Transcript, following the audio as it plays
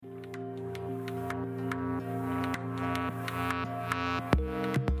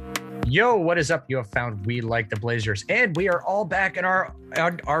Yo, what is up? You have found We Like the Blazers, and we are all back in our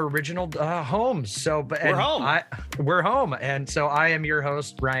original homes. So, we're home. We're home, and so I am your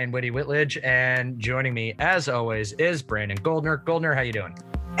host, Ryan Whitty Whitledge, and joining me, as always, is Brandon Goldner. Goldner, how you doing?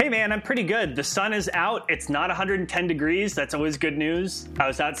 Hey man, I'm pretty good. The sun is out. It's not 110 degrees. That's always good news. I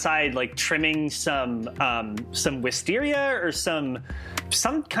was outside trimming some wisteria or some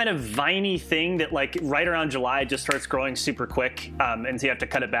kind of viney thing that right around July just starts growing super quick. And so you have to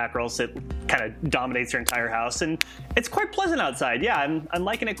cut it back or else it kind of dominates your entire house. And it's quite pleasant outside. Yeah, I'm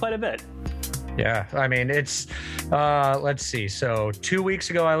liking it quite a bit. Yeah, I mean, it's, let's see. So 2 weeks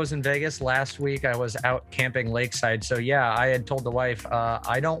ago, I was in Vegas. Last week, I was out camping lakeside. So yeah, I had told the wife,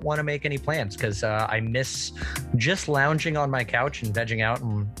 I don't want to make any plans because I miss just lounging on my couch and vegging out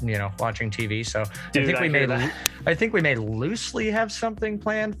and, watching TV. So Dude, I think we may loosely have something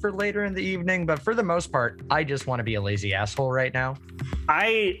planned for later in the evening. But for the most part, I just want to be a lazy asshole right now.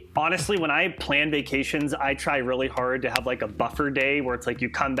 I honestly, when I plan vacations, I try really hard to have a buffer day where it's you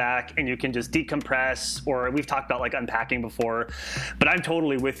come back and you can just decompress, or we've talked about unpacking before, but I'm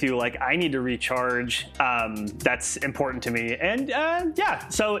totally with you. I need to recharge. That's important to me. And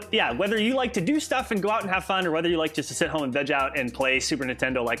whether you like to do stuff and go out and have fun, or whether you like just to sit home and veg out and play Super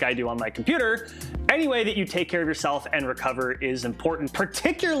Nintendo like I do on my computer, any way that you take care of yourself and recover is important,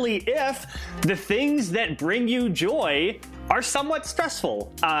 particularly if the things that bring you joy are somewhat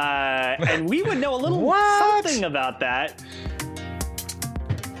stressful. And we would know a little something about that.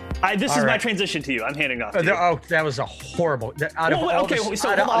 This is my transition to you. I'm handing off to you. Oh, that was a horrible. Out of all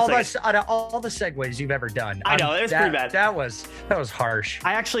the segues you've ever done, I know it was pretty bad. That was harsh.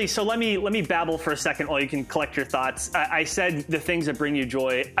 So let me babble for a second while you can collect your thoughts. I said the things that bring you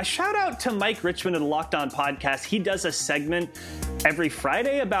joy. A shout out to Mike Richmond of the Locked On Podcast. He does a segment every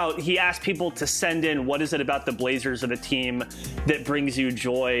Friday he asks people to send in what is it about the Blazers of a team that brings you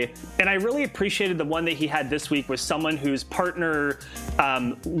joy. And I really appreciated the one that he had this week with someone whose partner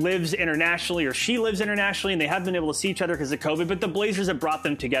lives internationally, or she lives internationally, and they haven't been able to see each other because of COVID, but the Blazers have brought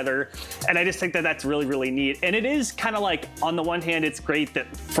them together. And I just think that that's really, really neat. And it is kind of on the one hand, it's great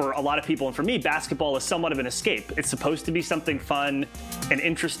that for a lot of people, and for me, basketball is somewhat of an escape. It's supposed to be something fun and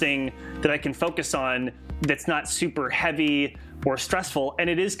interesting that I can focus on that's not super heavy or stressful. And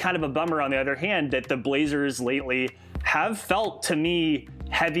it is kind of a bummer, on the other hand, that the Blazers lately have felt, to me,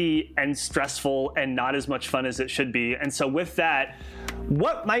 heavy and stressful and not as much fun as it should be. And so with that,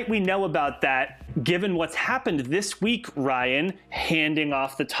 what might we know about that, given what's happened this week, Ryan? Handing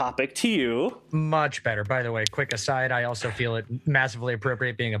off the topic to you. Much better. By the way, quick aside, I also feel it massively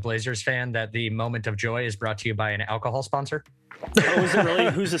appropriate, being a Blazers fan, that the moment of joy is brought to you by an alcohol sponsor. Oh, is it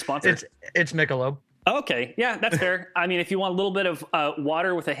really? Who's the sponsor? It's Michelob. Okay, yeah, that's fair. I mean, if you want a little bit of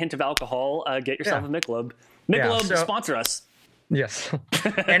water with a hint of alcohol, get yourself a Michelob. Michelob, sponsor us. Yes.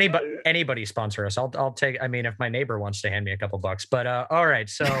 Anybody sponsor us. I'll take, if my neighbor wants to hand me a couple bucks, but all right.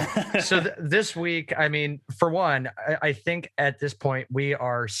 So this week, for one, I think at this point we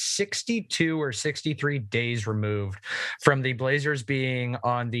are 62 or 63 days removed from the Blazers being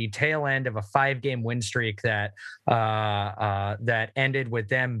on the tail end of a 5-game win streak that ended with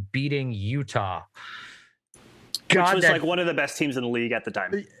them beating Utah. Which was one of the best teams in the league at the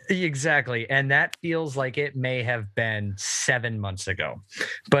time. Exactly. And that feels like it may have been 7 months ago.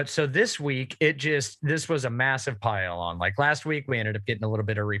 But so this week, this was a massive pile on. Last week, we ended up getting a little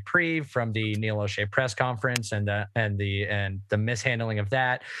bit of reprieve from the Neil O'Shea press conference and the mishandling of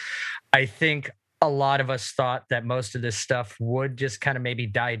that. I think a lot of us thought that most of this stuff would just kind of maybe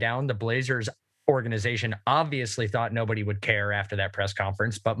die down. The Blazers organization obviously thought nobody would care after that press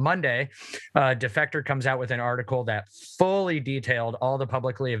conference, but Monday, Defector comes out with an article that fully detailed all the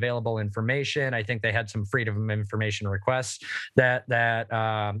publicly available information. I think they had some freedom of information requests that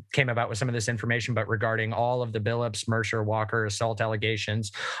came about with some of this information, but regarding all of the Billups, Mercer, Walker assault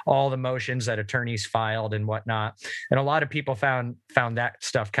allegations, all the motions that attorneys filed and whatnot, and a lot of people found that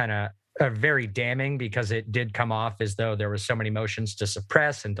stuff kind of very damning, because it did come off as though there was so many motions to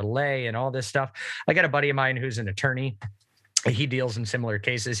suppress and delay and all this stuff. I got a buddy of mine who's an attorney. He deals in similar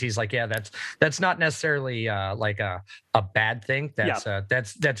cases. He's like, yeah, that's not necessarily a bad thing.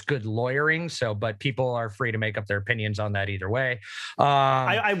 That's good lawyering. So, but people are free to make up their opinions on that either way.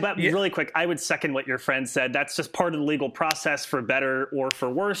 Really quick, I would second what your friend said. That's just part of the legal process, for better or for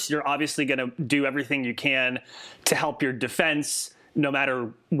worse. You're obviously going to do everything you can to help your defense, no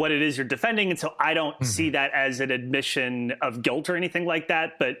matter what it is you're defending. And so I don't see that as an admission of guilt or anything like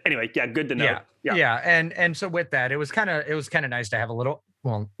that. But anyway, yeah, good to know. Yeah. And so with that, it was kind of nice to have a little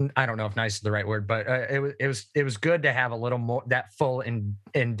well, I don't know if nice is the right word, but it was good to have a little more that full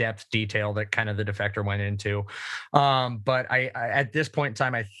in-depth detail that kind of the defector went into. But I at this point in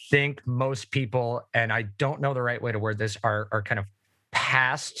time, I think most people, and I don't know the right way to word this, are kind of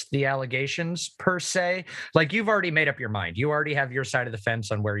past the allegations per se. Like, you've already made up your mind. You already have your side of the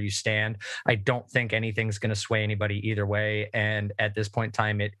fence on where you stand. I don't think anything's going to sway anybody either way. And at this point in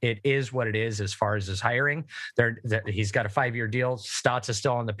time, it is what it is as far as his hiring. He's got a 5-year deal. Stotts is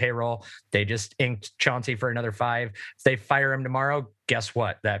still on the payroll. They just inked Chauncey for another 5. If they fire him tomorrow, guess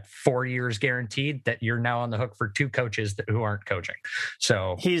what? That 4 years guaranteed that you're now on the hook for 2 coaches who aren't coaching.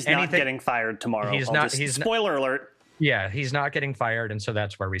 So he's not getting fired tomorrow. Spoiler alert. Yeah, he's not getting fired, and so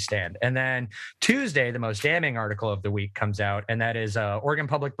that's where we stand. And then Tuesday, the most damning article of the week comes out, and that is Oregon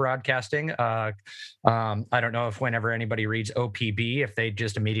Public Broadcasting. I don't know if whenever anybody reads OPB, if they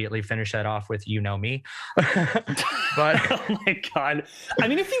just immediately finish that off with "you know me," but oh my god! I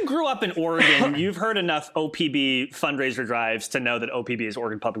mean, if you grew up in Oregon, you've heard enough OPB fundraiser drives to know that OPB is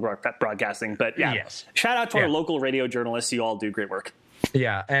Oregon Public Broadcasting. But yeah, yes. Shout out to our local radio journalists. You all do great work.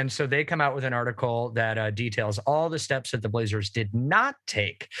 Yeah, and so they come out with an article that details all the steps that the Blazers did not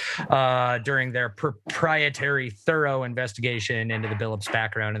take during their proprietary, thorough investigation into the Billups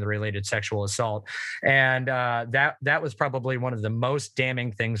background and the related sexual assault. And that was probably one of the most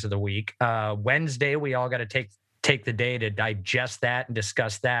damning things of the week. Wednesday, we all got to take the day to digest that and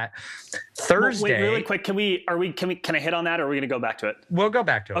discuss that. Thursday. Wait, really quick. Can I hit on that, or are we going to go back to it? We'll go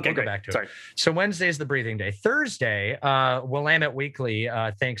back to it. Okay, we'll go back to Sorry. it. So Wednesday is the breathing day. Thursday, Willamette Weekly,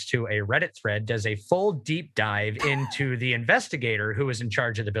 thanks to a Reddit thread, does a full deep dive into the investigator who was in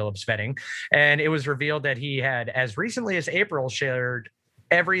charge of the Billups vetting. And it was revealed that he had, as recently as April, shared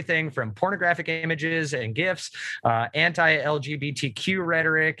everything from pornographic images and GIFs, anti-LGBTQ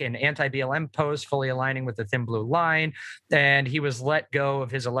rhetoric, and anti-BLM posts, fully aligning with the Thin Blue Line. And he was let go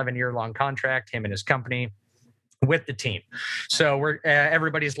of his 11-year-long contract, him and his company, with the team. So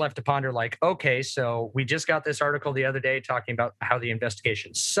everybody's left to ponder, like, okay, so we just got this article the other day talking about how the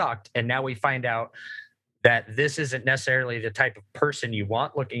investigation sucked, and now we find out that this isn't necessarily the type of person you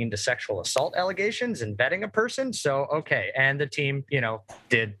want looking into sexual assault allegations and vetting a person. So, okay. And the team,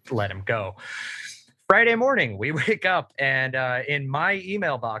 did let him go. Friday morning, we wake up, and in my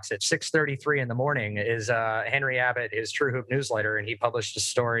email box at 6:33 in the morning is Henry Abbott, his True Hoop newsletter, and he published a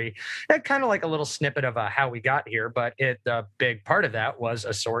story, kind of like a little snippet of how we got here, but the big part of that was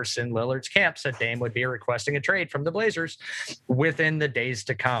a source in Lillard's camp said Dame would be requesting a trade from the Blazers within the days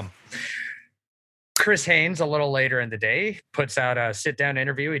to come. Chris Haynes, a little later in the day, puts out a sit-down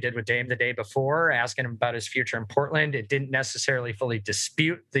interview he did with Dame the day before, asking him about his future in Portland. It didn't necessarily fully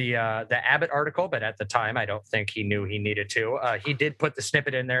dispute the Abbott article, but at the time, I don't think he knew he needed to. He did put the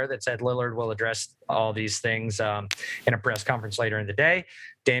snippet in there that said Lillard will address all these things in a press conference later in the day.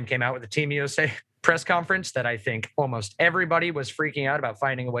 Dame came out with the Team USA press conference that I think almost everybody was freaking out about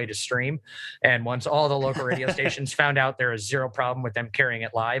finding a way to stream. And once all the local radio stations found out there is zero problem with them carrying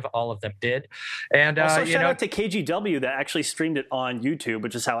it live, all of them did. And also shout out to KGW that actually streamed it on YouTube,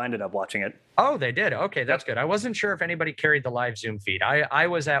 which is how I ended up watching it. Oh, they did. Okay, that's good. I wasn't sure if anybody carried the live Zoom feed. I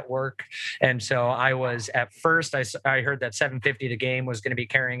was at work, and so I was at first. I heard that 750 The Game was going to be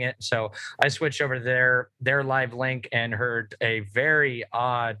carrying it, so I switched over to their live link and heard a very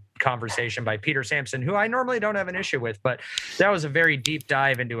odd conversation by Peter Sampson, who I normally don't have an issue with, but that was a very deep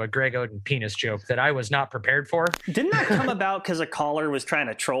dive into a Greg Oden penis joke that I was not prepared for. Didn't that come about because a caller was trying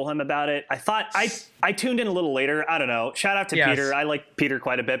to troll him about it? I thought I tuned in a little later. I don't know. Shout out to Peter. I like Peter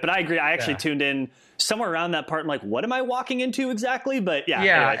quite a bit, but I agree. I actually tuned in somewhere around that part and like, what am I walking into exactly? But yeah.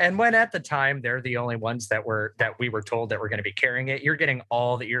 Anyway. And when at the time they're the only ones that we were told that were going to be carrying it, you're getting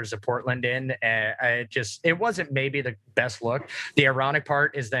all the ears of Portland in. It wasn't maybe the best look. The ironic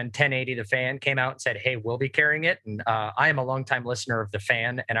part is then 1080 The Fan came out and said, hey, we'll be carrying it. And I am a longtime listener of The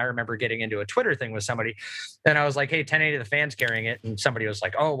Fan. And I remember getting into a Twitter thing with somebody and I was like, hey, 1080 The Fan's carrying it. And somebody was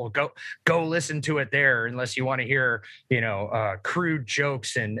like, oh, well, go listen to it there unless you want to hear, crude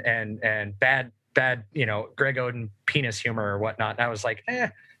jokes and bad, Greg Oden penis humor or whatnot. And I was like,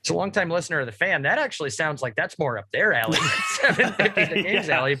 it's a longtime listener of The Fan. That actually sounds like that's more up their alley than 750 The Game's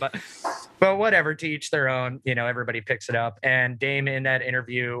alley. But whatever, to each their own. Everybody picks it up. And Dame, in that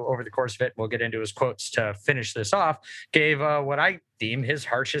interview over the course of it, we'll get into his quotes to finish this off, gave what I deem his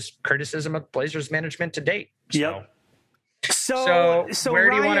harshest criticism of Blazers management to date. Yep. So where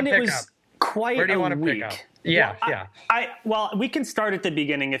Ryan, do you want to pick up? Where do you want to pick up? Yeah. Well, we can start at the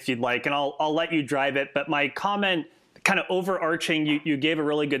beginning if you'd like, and I'll let you drive it. But my comment, kind of overarching, you gave a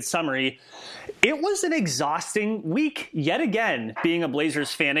really good summary. It was an exhausting week yet again, being a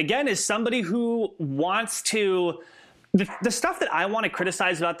Blazers fan. Again, as somebody who wants to the stuff that I want to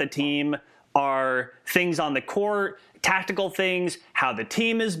criticize about the team are things on the court, tactical things, how the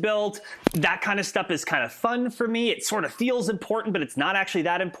team is built. That kind of stuff is kind of fun for me. It sort of feels important, but it's not actually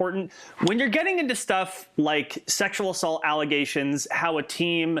that important. When you're getting into stuff like sexual assault allegations, how a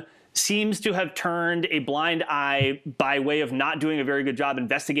team seems to have turned a blind eye by way of not doing a very good job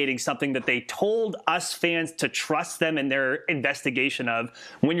investigating something that they told us fans to trust them in their investigation of,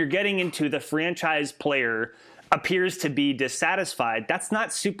 when you're getting into the franchise player appears to be dissatisfied, that's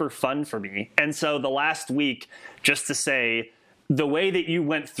not super fun for me. And so the last week, just to say, the way that you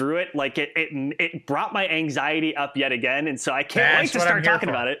went through it, like it brought my anxiety up yet again. And so I can't wait to start talking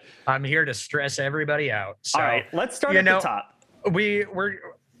about it. I'm here to stress everybody out. So, all right, let's start at the top.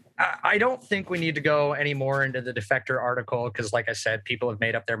 I don't think we need to go any more into the Defector article because, like I said, people have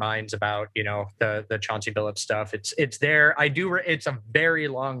made up their minds about, the Chauncey Billups stuff. It's there. It's a very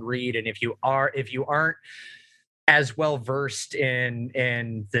long read, and if you aren't as well versed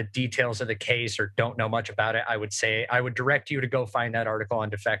in the details of the case or don't know much about it, I would direct you to go find that article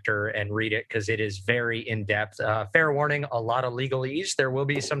on Defector and read it because it is very in depth. Fair warning, a lot of legalese. There will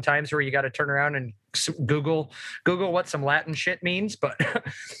be some times where you got to turn around and Google what some Latin shit means,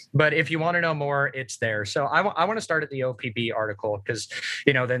 but if you want to know more, it's there. So I want to start at the OPB article because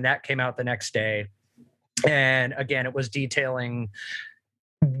then that came out the next day, and again it was detailing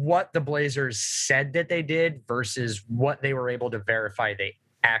what the Blazers said that they did versus what they were able to verify they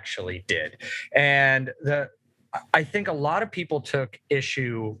actually did. And I think a lot of people took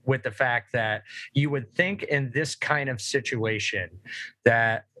issue with the fact that you would think in this kind of situation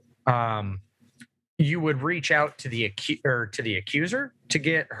that you would reach out to the accuser to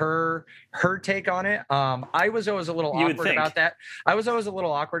get her take on it. I was always a little awkward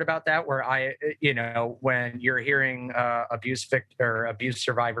about that. Where when you're hearing abuse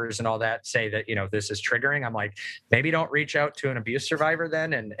survivors and all that say that, this is triggering, I'm like, maybe don't reach out to an abuse survivor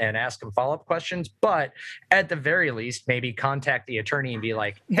then and ask them follow-up questions. But at the very least, maybe contact the attorney and be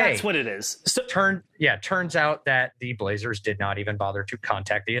like, hey, that's what it is. So, turns out that the Blazers did not even bother to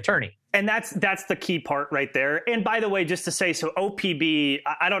contact the attorney. And that's the key part right there. And by the way, just to say, so OPB,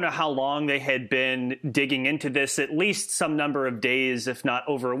 I don't know how long they had been digging into this, at least some number of days, if not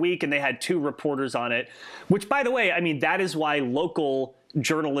over a week. And they had 2 reporters on it, which, by the way, I mean, that is why local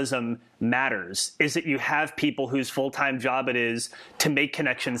journalism matters, is that you have people whose full-time job it is to make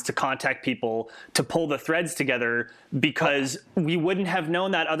connections, to contact people, to pull the threads together, because we wouldn't have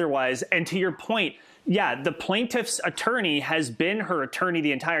known that otherwise. And to your point, yeah, the plaintiff's attorney has been her attorney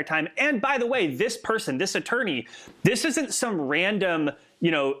the entire time. And by the way, this attorney, this isn't some random,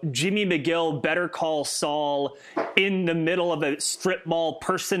 Jimmy McGill, Better Call Saul in the middle of a strip mall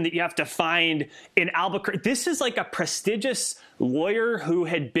person that you have to find in Albuquerque. This is like a prestigious lawyer who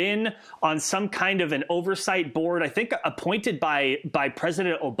had been on some kind of an oversight board, I think appointed by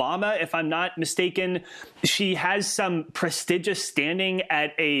President Obama, if I'm not mistaken. She has some prestigious standing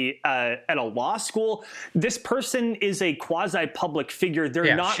at a law school. This person is a quasi-public figure.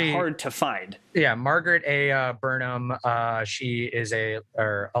 They're not hard to find. Yeah, Margaret A. Burnham. She is a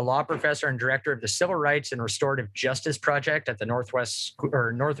law professor and director of the Civil Rights and Restorative Justice Project at the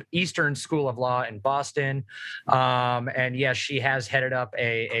Northeastern School of Law in Boston. And yes, she has headed up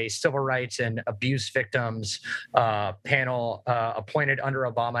a civil rights and abuse victims panel appointed under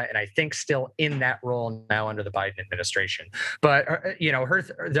Obama, and I think still in that role now under the Biden administration. But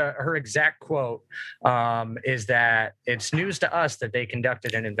her exact quote is that it's news to us that they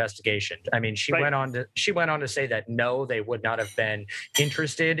conducted an investigation. I mean, she went on to say that no, they would not have been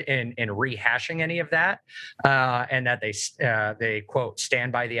interested in rehashing any of that, and that they quote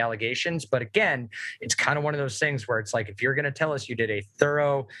stand by the allegations. But again, it's kind of one of those things where it's like, if you're going to tell us you did a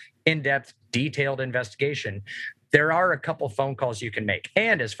thorough, in-depth, detailed investigation, there are a couple phone calls you can make.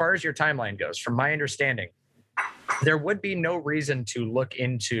 And as far as your timeline goes, from my understanding, there would be no reason to look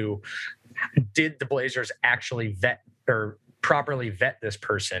into, did the Blazers actually vet or properly vet this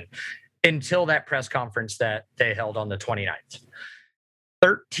person until that press conference that they held on the 29th.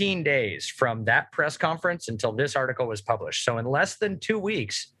 13 days from that press conference until this article was published. So in less than 2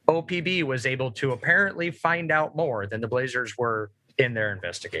 weeks, OPB was able to apparently find out more than the Blazers were in their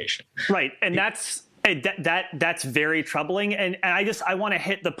investigation. Right. And that's very troubling. And I want to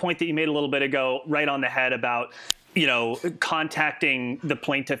hit the point that you made a little bit ago right on the head about, contacting the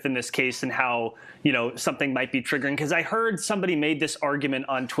plaintiff in this case and how, something might be triggering. Because I heard somebody made this argument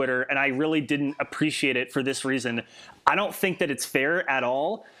on Twitter, and I really didn't appreciate it for this reason. I don't think that it's fair at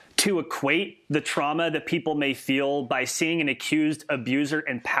all to equate the trauma that people may feel by seeing an accused abuser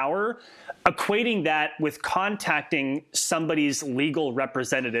in power, equating that with contacting somebody's legal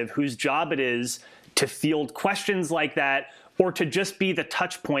representative whose job it is to field questions like that, or to just be the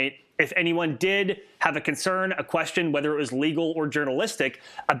touch point if anyone did have a concern, a question, whether it was legal or journalistic,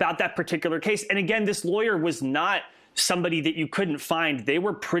 about that particular case. And again, this lawyer was not somebody that you couldn't find. They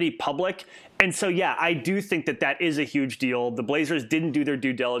were pretty public. And so, yeah, I do think that that is a huge deal. The Blazers didn't do their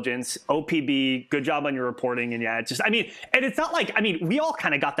due diligence. OPB, good job on your reporting. And yeah, it's just, I mean, and it's not like, I mean, we all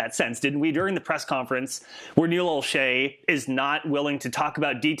kind of got that sense, didn't we, during the press conference where Neil Olshey is not willing to talk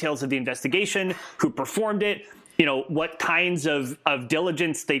about details of the investigation, who performed it, you know, what kinds of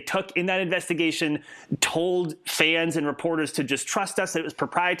diligence they took in that investigation, told fans and reporters to just trust us, that it was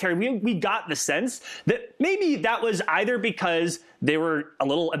proprietary. We got the sense that maybe that was either because they were a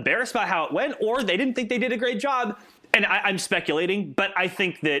little embarrassed about how it went, or they didn't think they did a great job. And I'm speculating, but I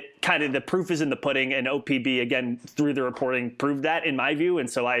think that kind of the proof is in the pudding, and OPB, again, through the reporting, proved that in my view. And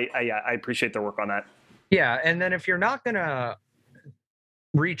so I appreciate their work on that. Yeah, and then if you're not going to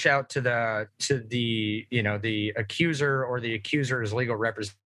reach out to the you know, the accuser or the accuser's legal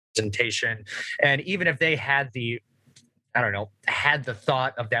representation, and even if they had the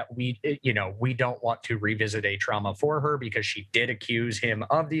thought of that, we don't want to revisit a trauma for her because she did accuse him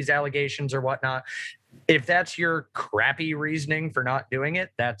of these allegations or whatnot. If that's your crappy reasoning for not doing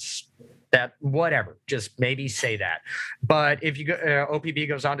it, that's whatever, just maybe say that. But if you go, OPB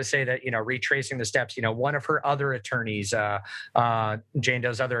goes on to say that, you know, retracing the steps, you know, one of her other attorneys, Jane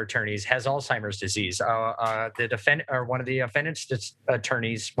Doe's other attorneys, has Alzheimer's disease. The defendant, or one of the defendant's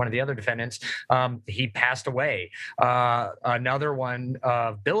attorneys, one of the other defendants, he passed away. Another one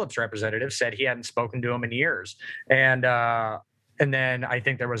of Billups' representatives said he hadn't spoken to him in years. And then I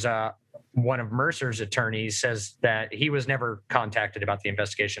think there was one of Mercer's attorneys says that he was never contacted about the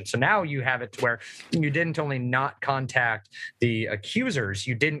investigation. So now you have it to where you didn't only not contact the accusers,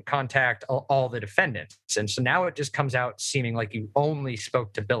 you didn't contact all the defendants. And so now it just comes out seeming like you only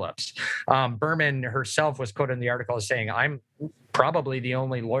spoke to Billups. Berman herself was quoted in the article as saying, "I'm probably the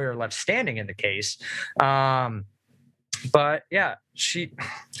only lawyer left standing in the case." But yeah,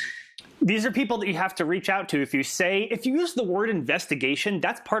 these are people that you have to reach out to. If you use the word investigation,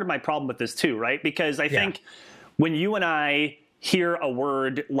 that's part of my problem with this too, right? Because I think when you and I hear a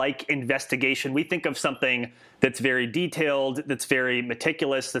word like investigation, we think of something that's very detailed, that's very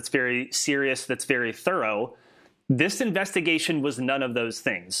meticulous, that's very serious, that's very thorough. This investigation was none of those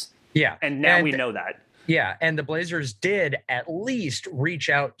things. Yeah. And now we know that. Yeah, and the Blazers did at least reach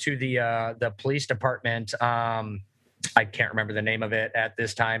out to the police department. I can't remember the name of it at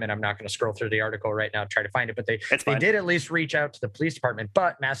this time, and I'm not going to scroll through the article right now to try to find it, but they did at least reach out to the police department.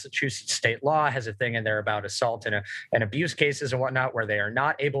 But Massachusetts state law has a thing in there about assault and abuse cases and whatnot, where they are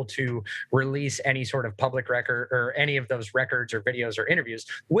not able to release any sort of public record or any of those records or videos or interviews,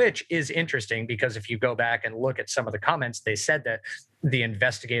 which is interesting because if you go back and look at some of the comments, they said that the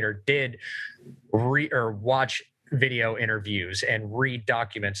investigator did watch video interviews and read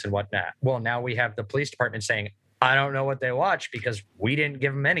documents and whatnot. Well, now we have the police department saying, I don't know what they watched because we didn't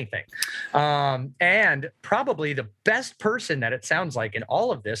give them anything. And probably the best person that it sounds like in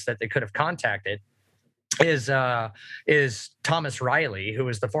all of this that they could have contacted is Thomas Riley, who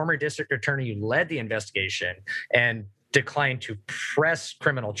is the former district attorney who led the investigation and declined to press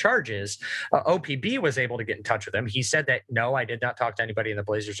criminal charges. OPB was able to get in touch with him. He said that, no, I did not talk to anybody in the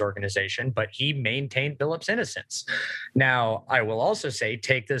Blazers organization, but he maintained Billups' innocence. Now, I will also say,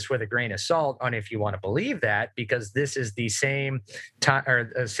 take this with a grain of salt on if you want to believe that, because this is the same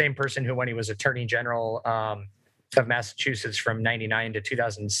same person who, when he was Attorney General of Massachusetts from 1999 to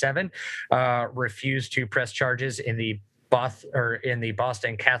 2007, refused to press charges in the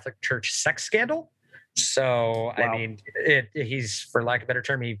Boston Catholic Church sex scandal. So, wow. I mean, he's, for lack of a better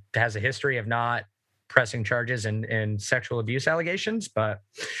term, he has a history of not pressing charges and sexual abuse allegations, but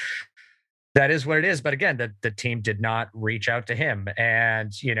that is what it is. But again, the team did not reach out to him.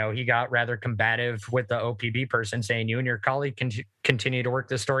 And, you know, he got rather combative with the OPB person saying, you and your colleague can continue to work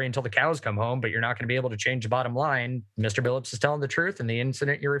this story until the cows come home, but you're not going to be able to change the bottom line. Mr. Billups is telling the truth in the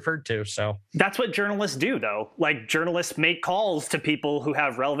incident you referred to. So that's what journalists do, though. Like, journalists make calls to people who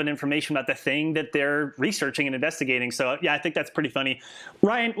have relevant information about the thing that they're researching and investigating. So yeah, I think that's pretty funny.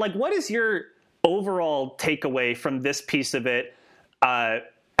 Ryan, like, what is your overall takeaway from this piece of it?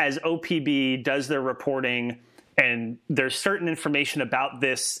 As OPB does their reporting and there's certain information about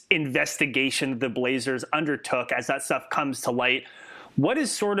this investigation the Blazers undertook, as that stuff comes to light, what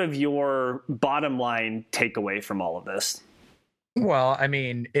is sort of your bottom line takeaway from all of this? Well, I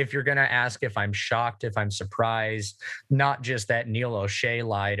mean, if you're going to ask if I'm shocked, if I'm surprised, not just that Neil O'Shea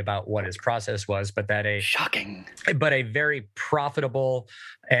lied about what his process was, Shocking. But a very profitable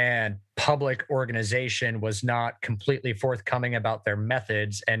and public organization was not completely forthcoming about their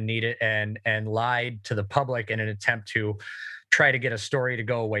methods and lied to the public in an attempt to try to get a story to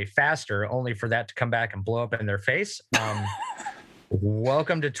go away faster, only for that to come back and blow up in their face.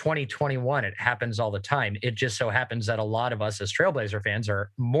 Welcome to 2021. It happens all the time. It just so happens that a lot of us as Trailblazer fans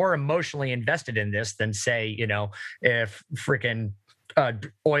are more emotionally invested in this than, say, if freaking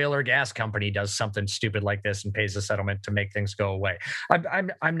oil or gas company does something stupid like this and pays a settlement to make things go away.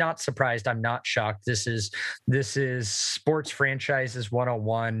 I'm not surprised. I'm not shocked. This is sports franchises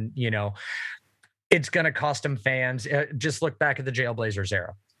 101. It's going to cost them fans. Just look back at the Jailblazers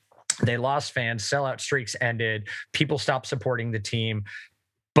era. They lost fans, sellout streaks ended, people stopped supporting the team.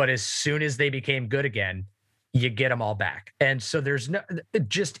 But as soon as they became good again, you get them all back. And so there's no,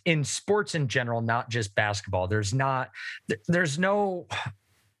 just in sports in general, not just basketball, there's no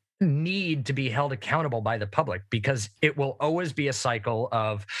need to be held accountable by the public, because it will always be a cycle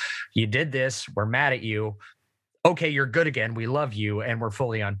of, you did this, we're mad at you. Okay, you're good again. We love you, and we're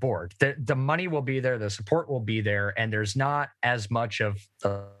fully on board. The money will be there, the support will be there, and there's not as much of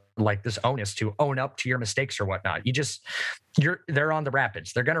like this onus to own up to your mistakes or whatnot. They're on the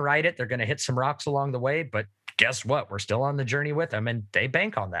rapids. They're going to ride it. They're going to hit some rocks along the way, but guess what? We're still on the journey with them, and they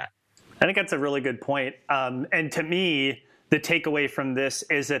bank on that. I think that's a really good point. And to me, the takeaway from this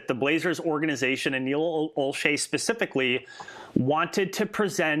is that the Blazers organization and Neil Olshey specifically wanted to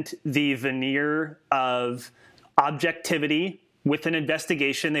present the veneer of objectivity with an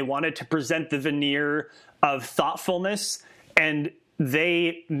investigation. They wanted to present the veneer of thoughtfulness, and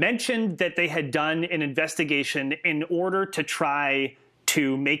they mentioned that they had done an investigation in order to try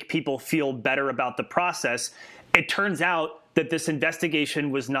to make people feel better about the process. It turns out that this investigation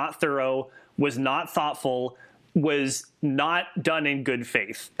was not thorough, was not thoughtful, was not done in good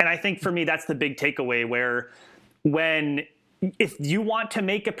faith. And I think for me, that's the big takeaway, where if you want to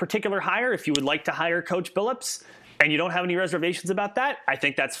make a particular hire, if you would like to hire Coach Billups and you don't have any reservations about that, I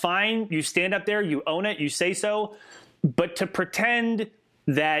think that's fine. You stand up there, you own it, you say so. But to pretend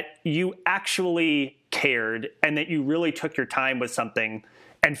that you actually cared and that you really took your time with something,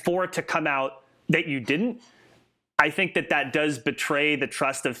 and for it to come out that you didn't, I think that does betray the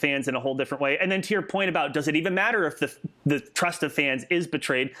trust of fans in a whole different way. And then to your point about, does it even matter if the trust of fans is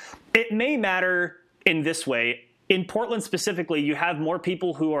betrayed? It may matter in this way. In Portland specifically, you have more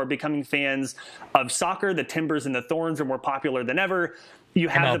people who are becoming fans of soccer. The Timbers and the Thorns are more popular than ever. You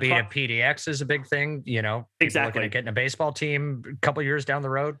have MLB to PDX is a big thing, Exactly. Looking at getting a baseball team a couple years down the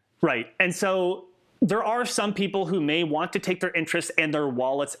road. Right. And so there are some people who may want to take their interests and their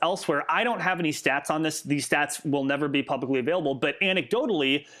wallets elsewhere. I don't have any stats on this. These stats will never be publicly available. But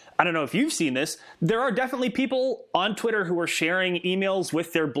anecdotally, I don't know if you've seen this, there are definitely people on Twitter who are sharing emails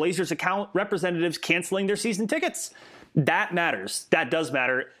with their Blazers account representatives canceling their season tickets. That matters. That does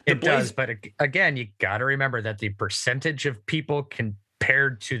matter. It does. But again, you got to remember that the percentage of people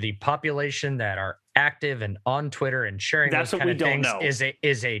compared to the population that are active and on Twitter and sharing those kind of things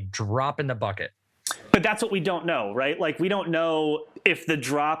is a drop in the bucket. But that's what we don't know, right? Like, we don't know if the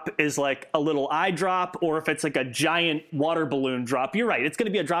drop is like a little eye drop or if it's like a giant water balloon drop. You're right. It's going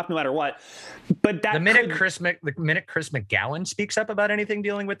to be a drop no matter what. But the minute Chris McGowan speaks up about anything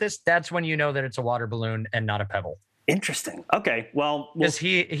dealing with this, that's when you know that it's a water balloon and not a pebble. Interesting. Okay. Well, because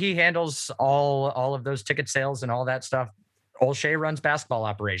he handles all of those ticket sales and all that stuff. Olshey runs basketball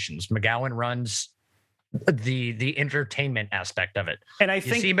operations. McGowan runs the entertainment aspect of it. And I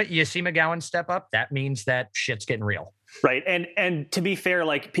think you see McGowan step up, that means that shit's getting real. Right. And to be fair,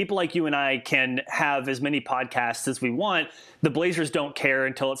 like, people like you and I can have as many podcasts as we want. The Blazers don't care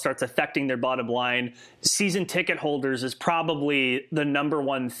until it starts affecting their bottom line. Season ticket holders is probably the number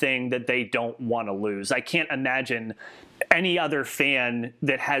one thing that they don't want to lose. I can't imagine any other fan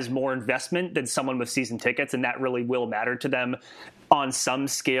that has more investment than someone with season tickets, and that really will matter to them on some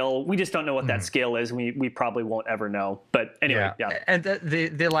scale. We just don't know what that scale is. We probably won't ever know. But anyway, yeah. And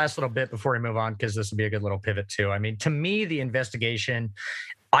the last little bit before we move on, because this will be a good little pivot too. I mean, to me, the investigation,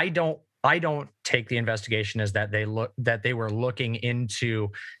 I don't take the investigation as that they were looking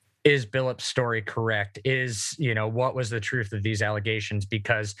into, is Billups' story correct? What was the truth of these allegations?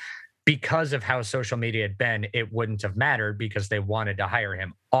 Because of how social media had been, it wouldn't have mattered because they wanted to hire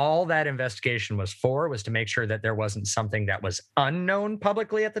him. All that investigation was to make sure that there wasn't something that was unknown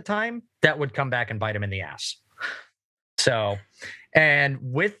publicly at the time that would come back and bite him in the ass. So, and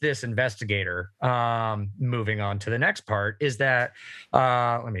with this investigator, moving on to the next part is that,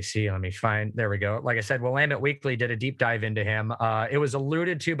 let me find, there we go. Like I said, Willamette Weekly did a deep dive into him. It was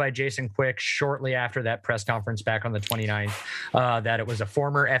alluded to by Jason Quick shortly after that press conference back on the 29th, that it was a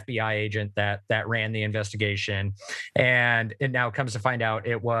former FBI agent that ran the investigation. And it now comes to find out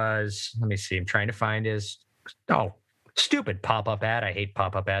it was, I'm trying to find stupid pop-up ad. I hate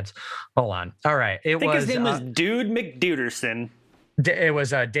pop-up ads. Hold on. All right. I think his name was Dude McDuderson. It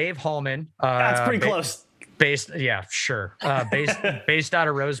was Dave Hallman. That's pretty close. Based out of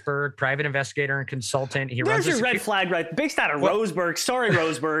Roseburg, private investigator and consultant. There's your red flag, right? Based out of Roseburg. Sorry,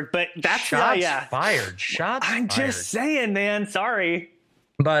 Roseburg, but that's Shots fired. I'm just saying, man. Sorry.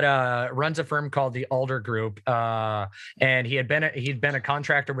 But runs a firm called the Alder Group, and he'd been a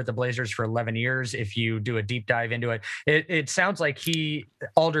contractor with the Blazers for 11 years. If you do a deep dive into it, it sounds like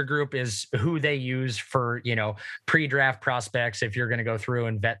Alder Group is who they use for pre-draft prospects. If you're going to go through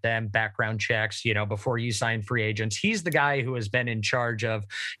and vet them, background checks, before you sign free agents, he's the guy who has been in charge of,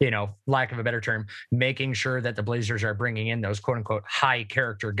 lack of a better term, making sure that the Blazers are bringing in those quote unquote high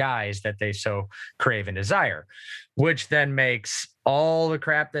character guys that they so crave and desire. Which then makes all the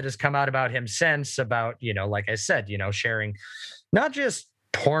crap that has come out about him since about, like I said, sharing not just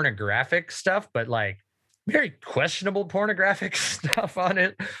pornographic stuff, but like very questionable pornographic stuff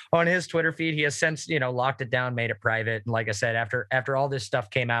on his Twitter feed. He has since, locked it down, made it private. And like I said, after all this stuff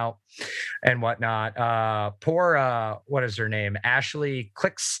came out and whatnot, what is her name? Ashley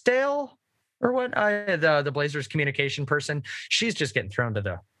Clickstale or what? The Blazers communication person. She's just getting thrown to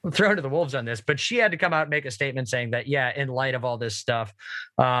the wolves on this, but she had to come out and make a statement saying that, in light of all this stuff,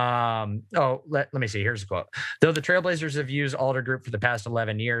 let me see. Here's a quote. Though the Trailblazers have used Alder Group for the past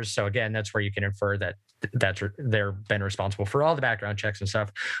 11 years. So again, that's where you can infer that they've been responsible for all the background checks and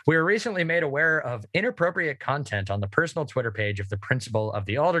stuff. We were recently made aware of inappropriate content on the personal Twitter page of the principal of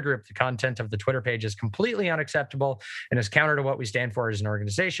the Alder Group. The content of the Twitter page is completely unacceptable and is counter to what we stand for as an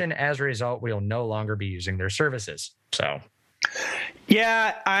organization. As a result, we'll no longer be using their services. So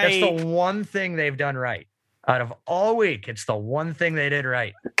yeah, that's the one thing they've done right. Out of all week, it's the one thing they did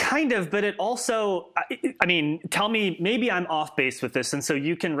right. Kind of, but it also, tell me, maybe I'm off base with this, and so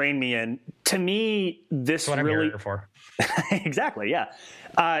you can rein me in. To me, this that's what really... I'm here for. Exactly,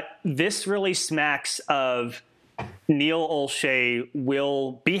 yeah. This really smacks of Neil Olshey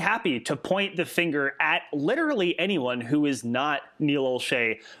will be happy to point the finger at literally anyone who is not Neil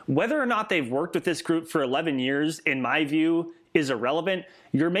Olshey. Whether or not they've worked with this group for 11 years, in my view, is irrelevant.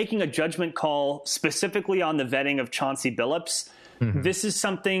 You're making a judgment call specifically on the vetting of Chauncey Billups. Mm-hmm. This is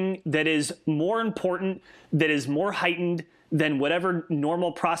something that is more important, that is more heightened than whatever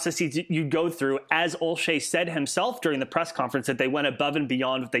normal processes you go through. As Olshey said himself during the press conference, that they went above and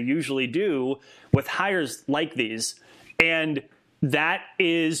beyond what they usually do with hires like these. And that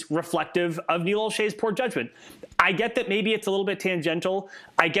is reflective of Neil Olshey's poor judgment. I get that maybe it's a little bit tangential.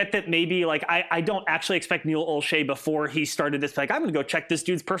 I get that maybe I don't actually expect Neil Olshey before he started this, I'm going to go check this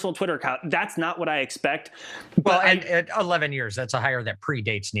dude's personal Twitter account. That's not what I expect. Well, and at 11 years, that's a hire that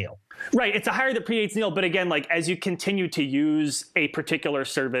predates Neil. Right. It's a hire that predates Neil. But again, as you continue to use a particular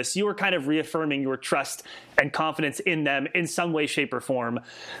service, you are kind of reaffirming your trust and confidence in them in some way, shape, or form.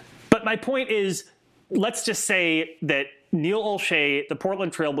 But my point is, let's just say that Neil Olshey, the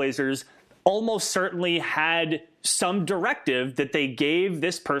Portland Trailblazers, almost certainly had some directive that they gave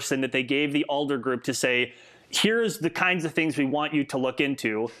this person, that they gave the Alder Group to say, here's the kinds of things we want you to look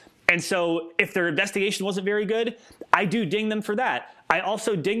into. And so if their investigation wasn't very good, I do ding them for that. I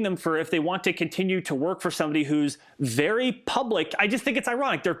also ding them for if they want to continue to work for somebody who's very public. I just think it's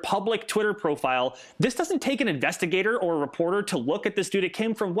ironic. Their public Twitter profile, this doesn't take an investigator or a reporter to look at this dude. It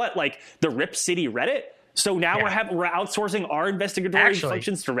came from the Rip City Reddit? So now we're outsourcing our investigatory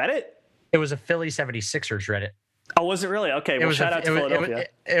functions to Reddit? It was a Philly 76ers Reddit. Oh, was it really? Okay, well, shout out to Philadelphia.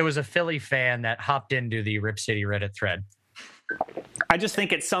 It was a Philly fan that hopped into the Rip City Reddit thread. I just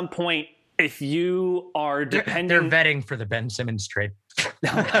think at some point, if you are depending... They're vetting for the Ben Simmons trade. Oh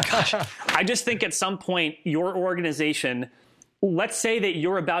my gosh. I just think at some point, your organization... Let's say that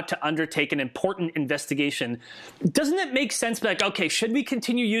you're about to undertake an important investigation. Doesn't it make sense to be like, okay, should we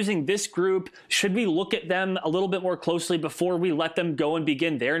continue using this group? Should we look at them a little bit more closely before we let them go and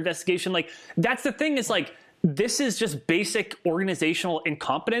begin their investigation? That's the thing, is this is just basic organizational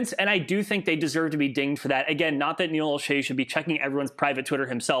incompetence, and I do think they deserve to be dinged for that. Again, not that Neil Olshey should be checking everyone's private Twitter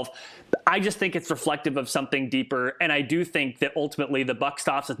himself. I just think it's reflective of something deeper, and I do think that ultimately the buck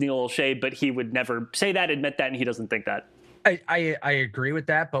stops with Neil Olshey, but he would never say that, admit that, and he doesn't think that. I agree with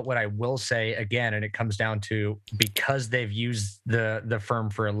that, but what I will say again, and it comes down to, because they've used the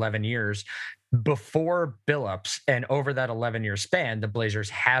firm for 11 years, before Billups and over that 11-year span, the Blazers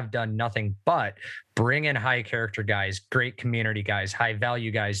have done nothing but bring in high character guys, great community guys, high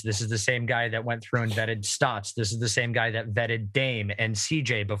value guys. This is the same guy that went through and vetted Stotts. This is the same guy that vetted Dame and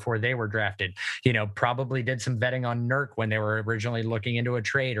CJ before they were drafted. Probably did some vetting on Nurk when they were originally looking into a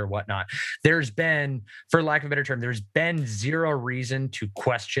trade or whatnot. There's been, for lack of a better term, there's been zero reason to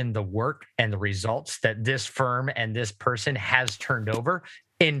question the work and the results that this firm and this person has turned over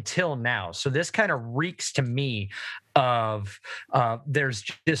until now. So this kind of reeks to me of there's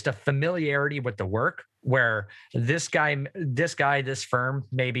just a familiarity with the work where this firm,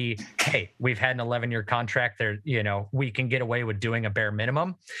 maybe, hey, we've had an 11-year contract there, we can get away with doing a bare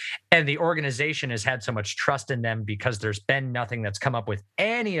minimum. And the organization has had so much trust in them because there's been nothing that's come up with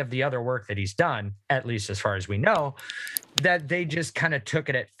any of the other work that he's done, at least as far as we know, that they just kind of took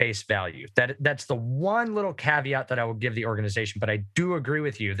it at face value. That's the one little caveat that I will give the organization. But I do agree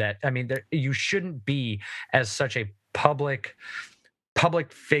with you that, you shouldn't be, as such a public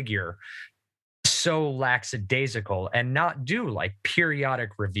figure, so lackadaisical and not do like periodic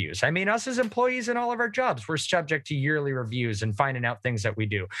reviews. Us as employees in all of our jobs, we're subject to yearly reviews and finding out things that we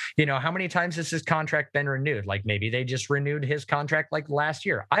do. How many times has his contract been renewed? Like maybe they just renewed his contract like last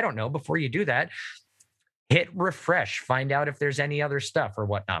year. I don't know. Before you do that, hit refresh, find out if there's any other stuff or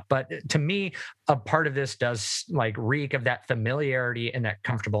whatnot. But to me, a part of this does like reek of that familiarity and that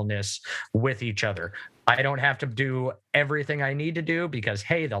comfortableness with each other. I don't have to do everything I need to do because,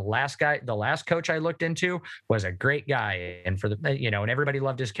 hey, the last coach I looked into was a great guy. And and everybody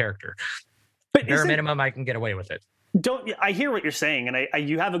loved his character. But bare minimum, I can get away with it. I hear what you're saying, and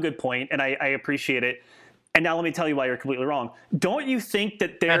you have a good point, and I appreciate it. And now let me tell you why you're completely wrong. Don't you think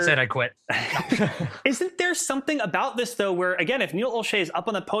that That's it, I quit. Isn't there something about this, though, where, again, if Neil Olshey is up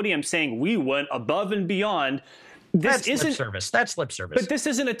on the podium saying we went above and beyond, that's lip service. That's lip service. But this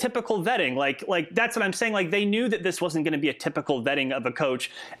isn't a typical vetting. Like that's what I'm saying. Like they knew that this wasn't going to be a typical vetting of a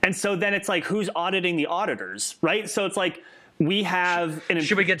coach. And so then it's like, who's auditing the auditors, right? So it's like we have...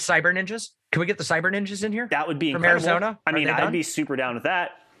 Should we get cyber ninjas? Can we get the cyber ninjas in here? That would be from incredible. Arizona? I'd be super down with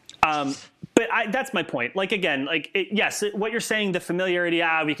that. But that's my point. Like, again, yes, what you're saying, the familiarity,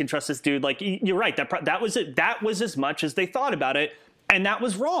 we can trust this dude. Like, you're right. That was it. That was as much as they thought about it. And that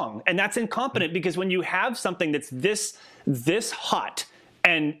was wrong. And that's incompetent because when you have something that's this hot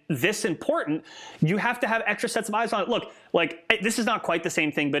and this important, you have to have extra sets of eyes on it. Look, like this is not quite the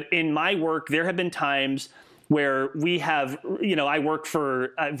same thing, but in my work, there have been times where we have, I've worked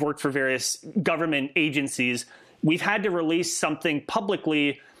for various government agencies. We've had to release something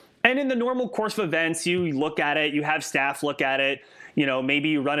publicly. And in the normal course of events, you look at it, you have staff look at it, maybe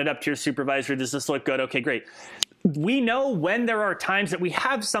you run it up to your supervisor. Does this look good? Okay, great. We know when there are times that we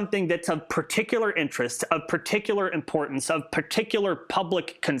have something that's of particular interest, of particular importance, of particular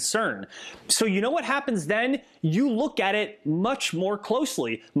public concern. So you know what happens then? You look at it much more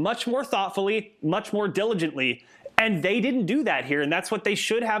closely, much more thoughtfully, much more diligently. And they didn't do that here. And that's what they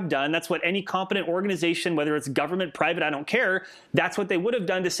should have done. That's what any competent organization, whether it's government, private, I don't care. That's what they would have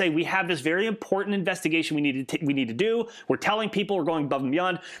done to say, we have this very important investigation we need to do. We're telling people we're going above and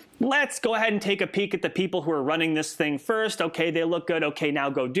beyond. Let's go ahead and take a peek at the people who are running this thing first. Okay, they look good. Okay, now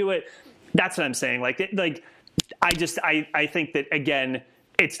go do it. That's what I'm saying. I think that, again,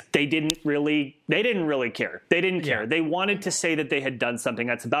 they didn't really care. They didn't care. They wanted to say that they had done something.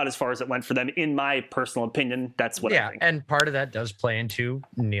 That's about as far as it went for them, in my personal opinion. That's what I think. And part of that does play into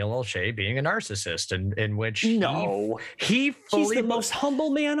Neil Olshey being a narcissist, in which he's the most humble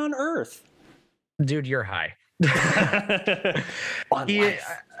man on earth. Dude, you're high.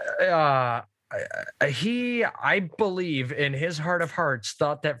 He, I believe, in his heart of hearts,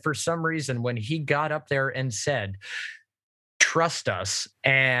 thought that for some reason when he got up there and said, trust us,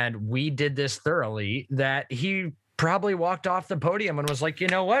 and we did this thoroughly, that he probably walked off the podium and was like, you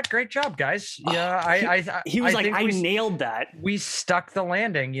know what, great job, guys. Yeah, he was like, I nailed that. We stuck the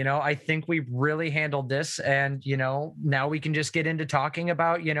landing. I think we really handled this, and now we can just get into talking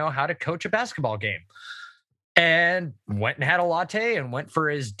about how to coach a basketball game. And went and had a latte and went for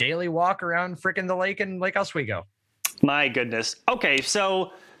his daily walk around freaking the lake in Lake Oswego. My goodness. Okay,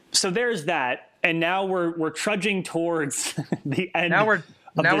 so there's that. And now we're trudging towards the end. Now we're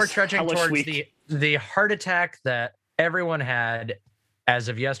trudging towards the heart attack that everyone had as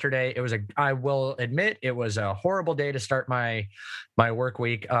of yesterday. I will admit, it was a horrible day to start my work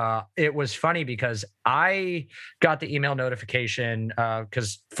week. It was funny because I got the email notification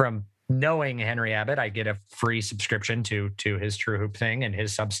from knowing Henry Abbott, I get a free subscription to his True Hoop thing and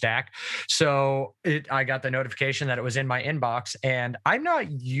his Substack. So I got the notification that it was in my inbox, and I'm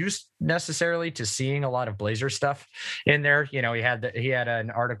not used necessarily to seeing a lot of Blazer stuff in there. You know, he had an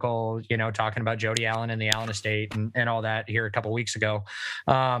article, you know, talking about Jody Allen and the Allen estate and all that here a couple weeks ago.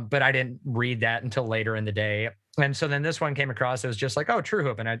 But I didn't read that until later in the day. And so then this one came across. It was just like, oh, True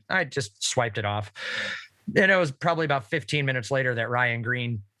Hoop. And I just swiped it off. And it was probably about 15 minutes later that Ryan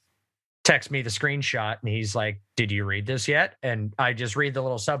Green texted me the screenshot, and he's like, did you read this yet? And I just read the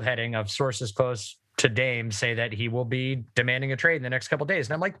little subheading of sources close to Dame say that he will be demanding a trade in the next couple of days.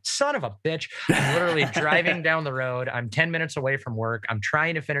 And I'm like, son of a bitch. I'm literally driving down the road. I'm 10 minutes away from work. I'm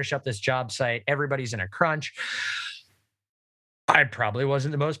trying to finish up this job site. Everybody's in a crunch. I probably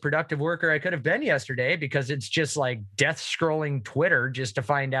wasn't the most productive worker I could have been yesterday, because it's just like death scrolling Twitter just to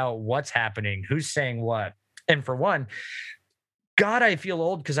find out what's happening, who's saying what. And for one, God, I feel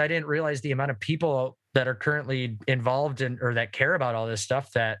old because I didn't realize the amount of people that are currently involved in or that care about all this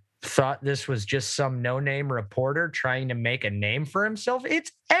stuff that thought this was just some no-name reporter trying to make a name for himself.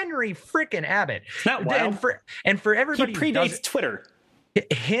 It's Henry freaking Abbott. Not wild. And for everybody, he predates Twitter.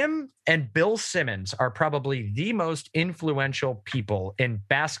 Him and Bill Simmons are probably the most influential people in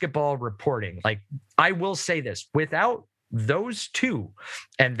basketball reporting. Like, I will say this, without those two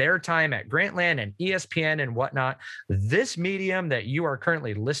and their time at Grantland and ESPN and whatnot, this medium that you are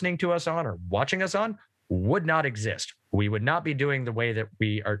currently listening to us on or watching us on would not exist. We would not be doing the way that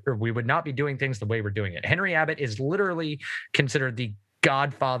we are, or we would not be doing things the way we're doing it. Henry Abbott is literally considered the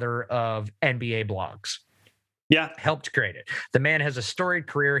godfather of NBA blogs. Yeah. Helped create it. The man has a storied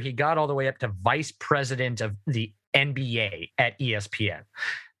career. He got all the way up to vice president of the NBA at ESPN.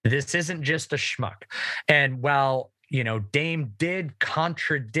 This isn't just a schmuck. And while, you know, Dame did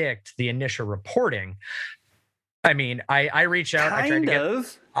contradict the initial reporting, I mean, I reached out.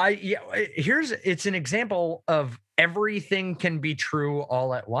 It's an example of everything can be true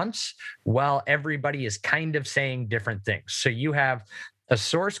all at once while everybody is kind of saying different things. So you have a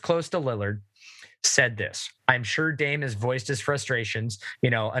source close to Lillard said this. I'm sure Dame has voiced his frustrations. You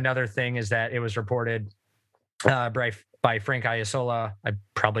know, another thing is that it was reported by Frank Isola. I'm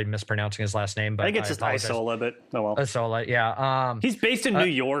probably mispronouncing his last name, but I think it's just Isola, but oh well. Isola, yeah. He's based in New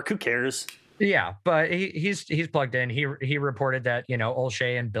York. Who cares? Yeah, but he's plugged in. He reported that, you know,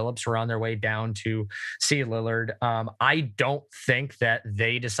 Olshey and Billups were on their way down to see Lillard. I don't think that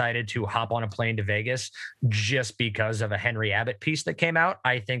they decided to hop on a plane to Vegas just because of a Henry Abbott piece that came out.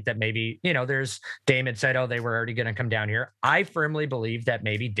 I think that maybe, you know, Dame had said, oh, they were already going to come down here. I firmly believe that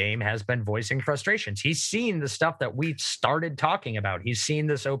maybe Dame has been voicing frustrations. He's seen the stuff that we started talking about. He's seen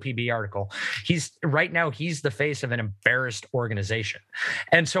this OPB article. He's the face of an embarrassed organization.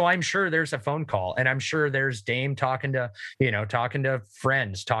 And so I'm sure there's a phone call, and I'm sure there's Dame talking to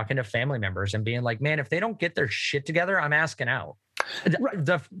friends, talking to family members, and being like, man, if they don't get their shit together, I'm asking out.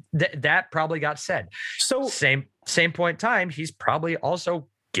 That probably got said. So same point in time, he's probably also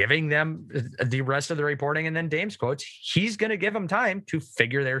giving them the rest of the reporting, and then Dame's quotes, he's going to give them time to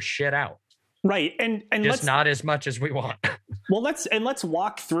figure their shit out. Right. And just not as much as we want. Well, let's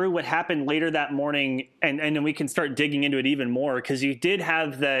walk through what happened later that morning, and then we can start digging into it even more, because you did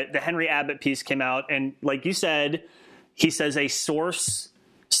have the Henry Abbott piece came out, and like you said, he says a source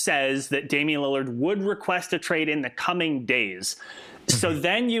says that Damian Lillard would request a trade in the coming days. Mm-hmm. So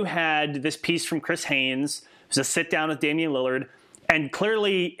then you had this piece from Chris Haynes. It was a sit down with Damian Lillard. And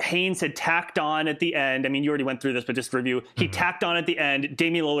clearly, Haynes had tacked on at the end. I mean, you already went through this, but just to review. He tacked on at the end.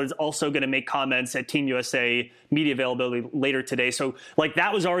 Damian Lillard's also going to make comments at Team USA media availability later today. So, like,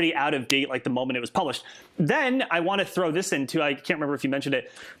 that was already out of date, like, the moment it was published. Then I want to throw this in, too. I can't remember if you mentioned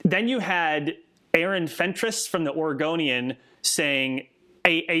it. Then you had Aaron Fentress from the Oregonian saying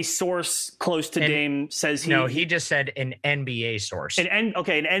a source close to Dame says he... No, he just said an NBA source. An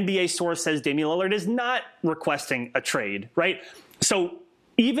NBA source says Damian Lillard is not requesting a trade, right? So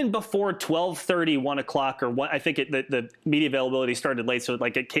even before 12:30, 1 o'clock, or what, I think the media availability started late, so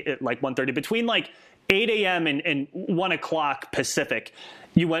like at 1:30, between like 8 a.m. and 1 o'clock Pacific,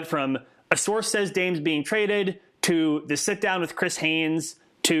 you went from a source says Dame's being traded to the sit down with Chris Haynes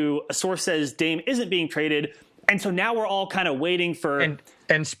to a source says Dame isn't being traded. And so now we're all kind of waiting for...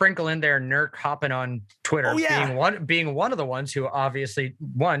 And sprinkle in there Nurk hopping on Twitter, being one of the ones who obviously,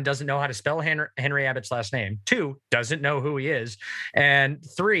 one, doesn't know how to spell Henry Abbott's last name, two, doesn't know who he is, and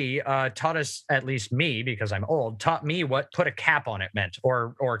three, taught us, at least me, because I'm old, taught me what put a cap on it meant,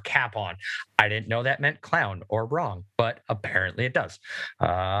 or cap on. I didn't know that meant clown or wrong, but apparently it does.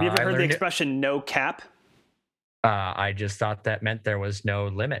 Have you ever heard the expression no cap? I just thought that meant there was no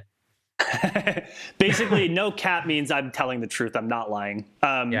limit. Basically, no cap means I'm telling the truth. I'm not lying.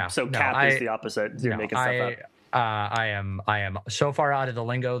 So cap is the opposite. You're making stuff up. I am so far out of the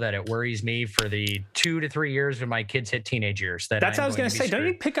lingo that it worries me for the 2 to 3 years when my kids hit teenage years. That's what I was going to say. Don't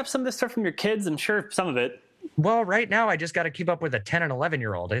you pick up some of this stuff from your kids? I'm sure some of it. Well, right now I just got to keep up with a 10 and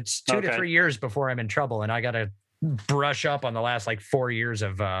 11-year-old. It's 2 to 3 years before I'm in trouble, and I got to brush up on the last 4 years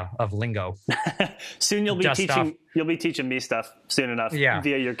of lingo. Soon you'll be teaching me stuff soon enough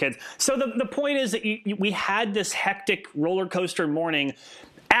via your kids. So the point is that we had this hectic roller coaster morning.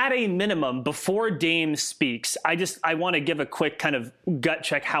 At a minimum, before Dame speaks, I want to give a quick kind of gut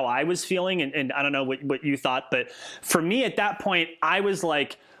check how I was feeling, and I don't know what you thought, but for me at that point, I was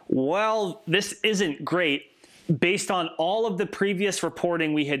like, well, this isn't great based on all of the previous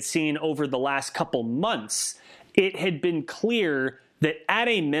reporting we had seen over the last couple months. It had been clear that at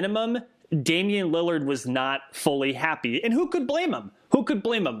a minimum, Damian Lillard was not fully happy. And who could blame him? Who could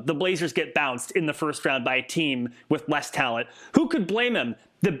blame him? The Blazers get bounced in the first round by a team with less talent. Who could blame him?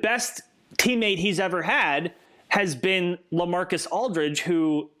 The best teammate he's ever had has been LaMarcus Aldridge,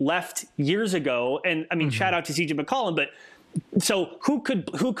 who left years ago. And I mean, shout out to CJ McCollum, but so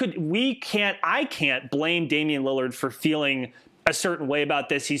I can't blame Damian Lillard for feeling a certain way about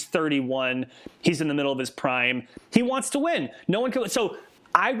this. He's 31. He's in the middle of his prime. He wants to win. No one can. So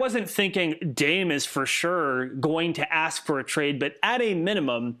I wasn't thinking Dame is for sure going to ask for a trade, but at a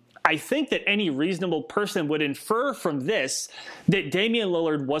minimum, I think that any reasonable person would infer from this that Damian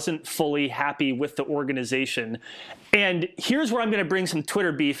Lillard wasn't fully happy with the organization. And here's where I'm going to bring some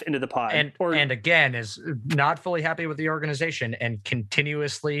Twitter beef into the pod. And again, is not fully happy with the organization and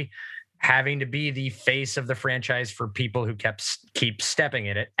continuously having to be the face of the franchise for people who keep stepping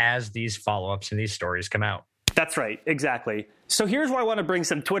in it as these follow-ups and these stories come out. That's right. Exactly. So here's where I want to bring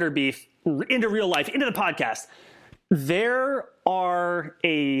some Twitter beef into real life, into the podcast. There are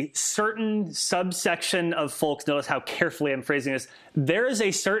a certain subsection of folks, notice how carefully I'm phrasing this. There is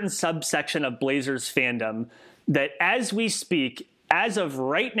a certain subsection of Blazers fandom that as we speak, as of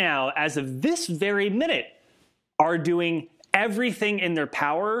right now, as of this very minute, are doing everything in their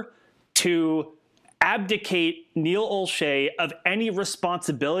power to abdicate Neil Olshey of any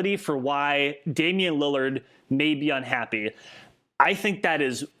responsibility for why Damian Lillard may be unhappy. I think that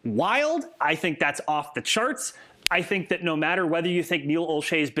is wild. I think that's off the charts. I think that no matter whether you think Neil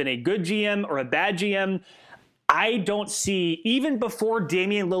Olshey has been a good GM or a bad GM, I don't see, even before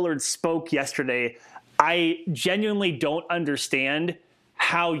Damian Lillard spoke yesterday, I genuinely don't understand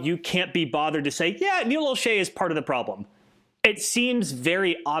how you can't be bothered to say, yeah, Neil Olshey is part of the problem. It seems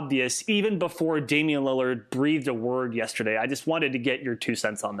very obvious even before Damian Lillard breathed a word yesterday. I just wanted to get your 2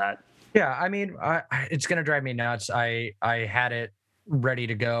 cents on that. Yeah, I mean, it's going to drive me nuts. I had it ready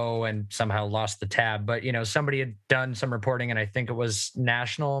to go and somehow lost the tab, but somebody had done some reporting, and I think it was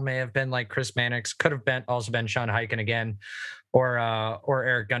national, may have been like Chris Mannix, could have been also been Sean Highkin again, or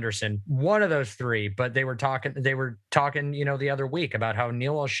Eric Gunderson, one of those three. But they were talking, the other week about how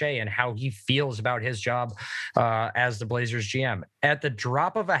Neil Olshey and how he feels about his job as the Blazers GM. At the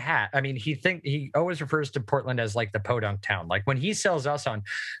drop of a hat, I mean, he always refers to Portland as like the podunk town. Like when he sells us on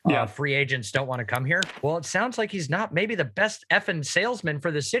free agents don't want to come here. Well, it sounds like he's not maybe the best effing salesman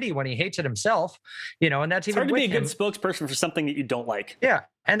for the city when he hates it himself. And that's even hard to be a good spokesperson for something that you don't like. Yeah.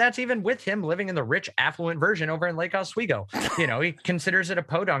 And that's even with him living in the rich, affluent version over in Lake Oswego. He considers it a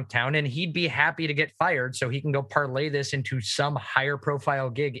podunk town, and he'd be happy to get fired so he can go parlay this into some higher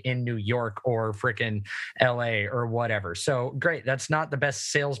profile gig in New York or frickin' LA or whatever. So great. That's not the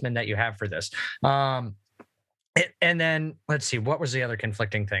best salesman that you have for this. And then let's see, what was the other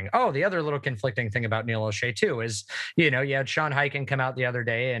conflicting thing? Oh, the other little conflicting thing about Neil Olshey too is, you had Sean Highkin come out the other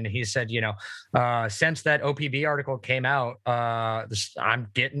day and he said, since that OPB article came out, I'm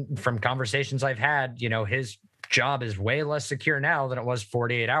getting from conversations I've had, his job is way less secure now than it was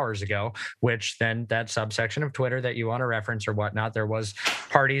 48 hours ago, which then that subsection of Twitter that you want to reference or whatnot, there was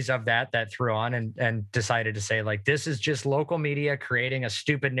parties of that threw on and decided to say, like, this is just local media creating a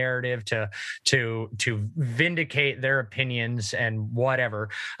stupid narrative to vindicate their opinions and whatever.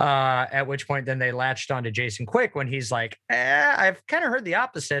 At which point then they latched on to Jason Quick when he's like, I've kind of heard the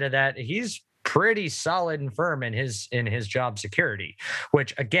opposite of that. He's pretty solid and firm in his job security,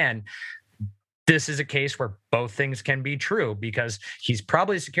 which again, this is a case where both things can be true, because he's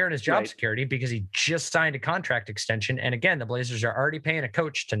probably secure in his job security because he just signed a contract extension. And again, the Blazers are already paying a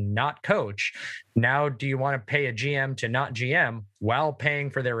coach to not coach. Now, do you want to pay a GM to not GM while paying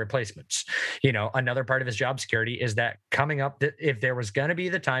for their replacements? Another part of his job security is that coming up, that if there was going to be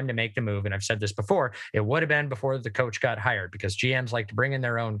the time to make the move, and I've said this before, it would have been before the coach got hired, because GMs like to bring in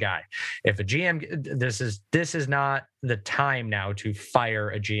their own guy. If a GM, this is not the time now to fire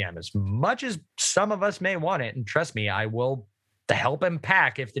a GM, as much as some of us may want it. And trust me, I will help him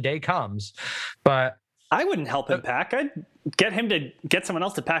pack if the day comes, but I wouldn't help him pack. I'd get him to get someone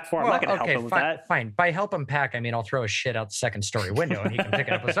else to pack for him. I'm not going to help him with that. Fine. By help him pack, I mean I'll throw his shit out the second story window and he can pick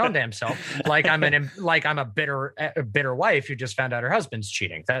it up his own damn self. Like I'm a bitter wife who just found out her husband's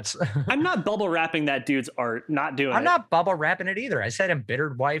cheating. I'm not bubble wrapping that dude's art. I'm not bubble wrapping it either. I said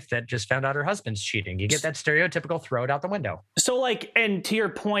embittered wife that just found out her husband's cheating. You get that stereotypical throw it out the window. So and to your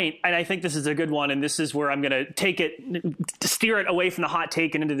point, and I think this is a good one, and this is where I'm going to steer it away from the hot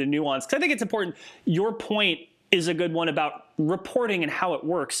take and into the nuance, because I think it's important. Your point is a good one about reporting and how it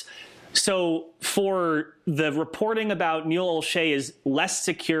works. So for the reporting about Neil Olshey is less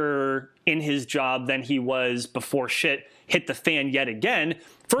secure in his job than he was before shit hit the fan yet again.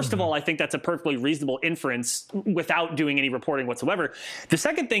 First of all, I think that's a perfectly reasonable inference without doing any reporting whatsoever. The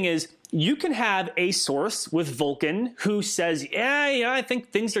second thing is you can have a source with Vulcan who says, I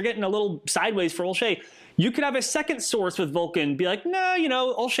think things are getting a little sideways for Olshey. You could have a second source with Vulcan be like,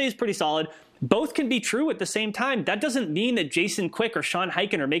 no, Olshey is pretty solid. Both can be true at the same time. That doesn't mean that Jason Quick or Sean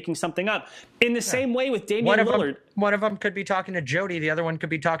Highkin are making something up. In the same way with Damian Lillard. One of them could be talking to Jody. The other one could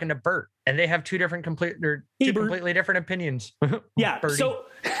be talking to Bert. And they have two completely different opinions. Yeah. So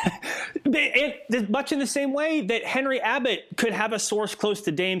much in the same way that Henry Abbott could have a source close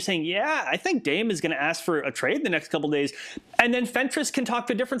to Dame saying, I think Dame is going to ask for a trade the next couple of days. And then Fentress can talk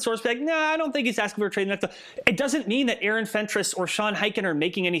to a different source, be like, I don't think he's asking for a trade the next. It doesn't mean that Aaron Fentress or Sean Highkin are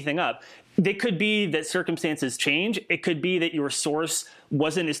making anything up. It could be that circumstances change. It could be that your source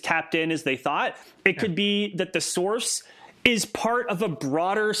wasn't as tapped in as they thought. It could be that the source is part of a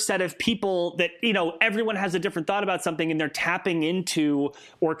broader set of people that, everyone has a different thought about something and they're tapping into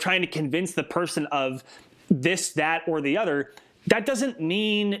or trying to convince the person of this, that, or the other. That doesn't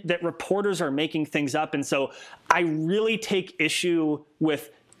mean that reporters are making things up. And so I really take issue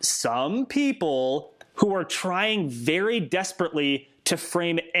with some people who are trying very desperately to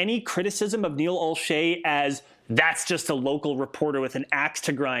frame any criticism of Neil Olshey as that's just a local reporter with an axe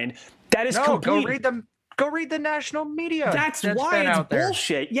to grind. That is complete. Go read the national media. That's why it's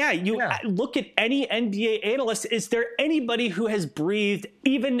bullshit. Yeah, look at any NBA analyst. Is there anybody who has breathed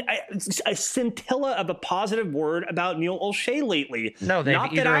even a scintilla of a positive word about Neil Olshey lately? No, they've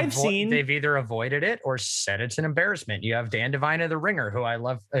either avoided it or said it's an embarrassment. You have Dan Devine of The Ringer, who I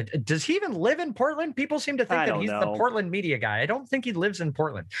love. Does he even live in Portland? People seem to think that he's the Portland media guy. I don't think he lives in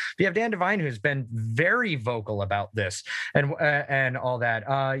Portland. You have Dan Devine, who's been very vocal about this and all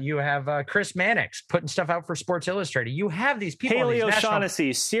that. You have Chris Mannix putting stuff out for Sports Illustrated. You have these people. Haley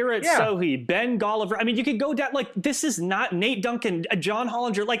O'Shaughnessy, Sirat Sohi, Ben Golliver. I mean, you could go down. This is not Nate Duncan, John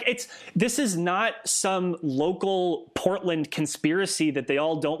Hollinger. This is not some local Portland conspiracy that they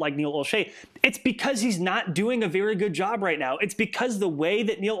all don't like Neil Olshey. It's because he's not doing a very good job right now. It's because the way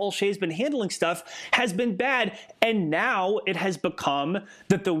that Neil Olshey has been handling stuff has been bad. And now it has become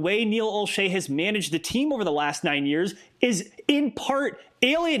that the way Neil Olshey has managed the team over the last 9 years is in part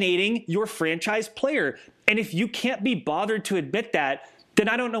alienating your franchise player. And if you can't be bothered to admit that, then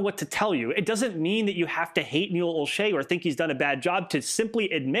I don't know what to tell you. It doesn't mean that you have to hate Neil Olshey or think he's done a bad job to simply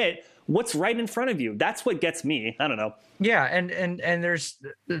admit what's right in front of you. That's what gets me. I don't know. Yeah, and there's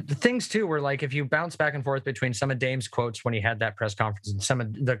the things too where if you bounce back and forth between some of Dame's quotes when he had that press conference and some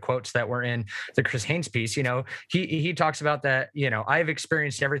of the quotes that were in the Chris Haynes piece, he talks about that, I've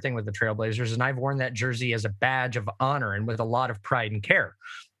experienced everything with the Trailblazers and I've worn that jersey as a badge of honor and with a lot of pride and care.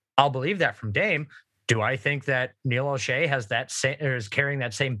 I'll believe that from Dame. Do I think that Neil Olshey is carrying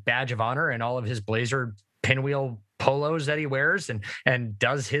that same badge of honor in all of his Blazer pinwheel polos that he wears and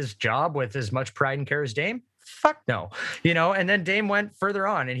does his job with as much pride and care as Dame? Fuck no. And then Dame went further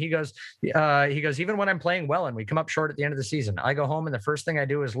on and he goes, even when I'm playing well and we come up short at the end of the season, I go home and the first thing I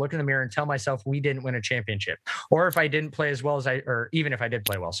do is look in the mirror and tell myself we didn't win a championship. Or if I didn't play as well as or even if I did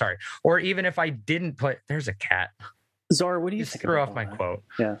play well, or even if I didn't play, there's a cat. Zora, what do you think? Threw off my quote.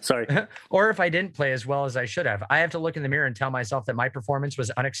 Yeah, sorry. Or if I didn't play as well as I should have, I have to look in the mirror and tell myself that my performance was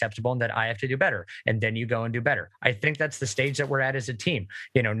unacceptable and that I have to do better. And then you go and do better. I think that's the stage that we're at as a team.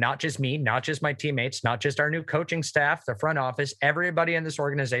 Not just me, not just my teammates, not just our new coaching staff, the front office, everybody in this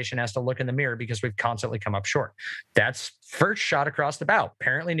organization has to look in the mirror because we've constantly come up short. That's first shot across the bow.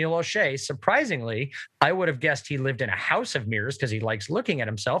 Apparently Neil O'Shea, surprisingly, I would have guessed he lived in a house of mirrors because he likes looking at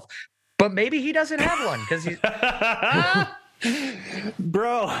himself. But maybe he doesn't have one because he's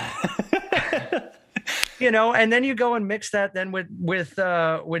bro. And then you go and mix that then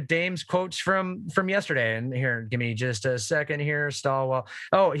with Dame's quotes from yesterday. And here, give me just a second here, Stallwell.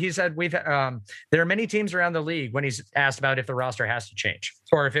 Oh, he said there are many teams around the league when he's asked about if the roster has to change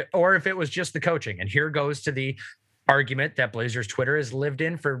or if it was just the coaching. And here goes to the argument that Blazers Twitter has lived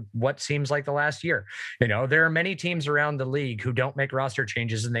in for what seems like the last year. There are many teams around the league who don't make roster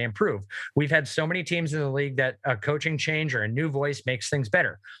changes and they improve. We've had so many teams in the league that a coaching change or a new voice makes things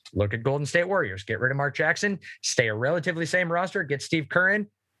better. Look at Golden State Warriors. Get rid of Mark Jackson, stay a relatively same roster, get Steve Kerr in,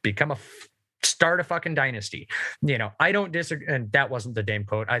 become start a fucking dynasty. I don't disagree. And that wasn't the Dame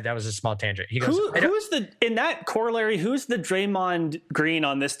quote. That was a small tangent. He goes, in that corollary, who's the Draymond Green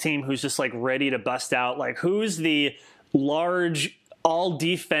on this team who's just like ready to bust out? Like, who's the large all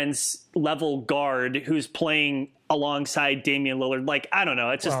defense level guard who's playing alongside Damian Lillard? Like, I don't know.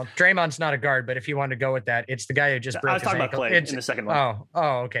 It's just Draymond's not a guard, but if you want to go with that, it's the guy who just broke his ankle. I was talking about Clay in the second one.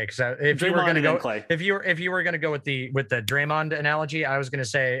 Oh, okay. Because if you were going to go, if you were going to go with the Draymond analogy, I was going to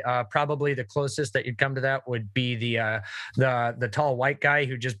say probably the closest that you'd come to that would be the tall white guy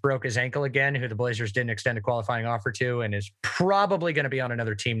who just broke his ankle again, who the Blazers didn't extend a qualifying offer to, and is probably going to be on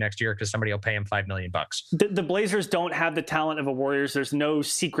another team next year because somebody will pay him $5 million. The Blazers don't have the talent of a Warriors. There's no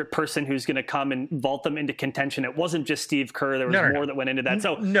secret person who's going to come and vault them into contention. It wasn't just Steve Kerr. There was more that went into that.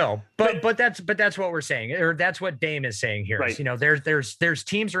 So but that's what we're saying, or that's what Dame is saying here. Right. Is, there's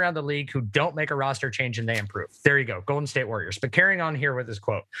teams around the league who don't make a roster change and they improve. There you go, Golden State Warriors. But carrying on here with this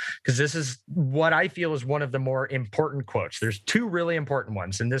quote, because this is what I feel is one of the more important quotes. There's two really important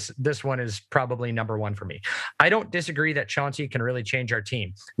ones, and this one is probably number one for me. I don't disagree that Chauncey can really change our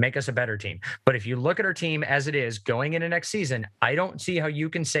team, make us a better team. But if you look at our team as it is going into next season, I don't see how you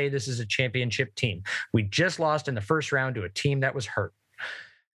can say this is a championship team. We just lost in the first round to a team that was hurt.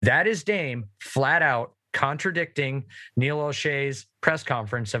 That is Dame flat out contradicting Neil O'Shea's press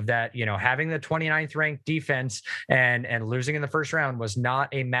conference of that, having the 29th ranked defense and losing in the first round was not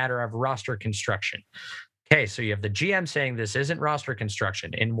a matter of roster construction. Okay, so you have the GM saying this isn't roster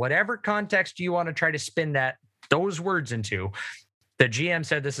construction. In whatever context you want to try to spin those words into, the GM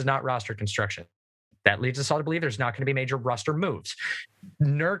said this is not roster construction. That leads us all to believe there's not going to be major roster moves.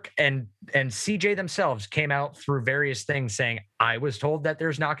 Nurk and CJ themselves came out through various things saying, I was told that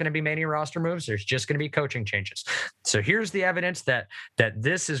there's not going to be many roster moves. There's just going to be coaching changes. So here's the evidence that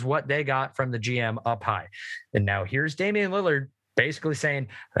this is what they got from the GM up high. And now here's Damian Lillard basically saying,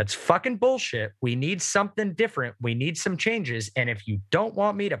 that's fucking bullshit. We need something different. We need some changes. And if you don't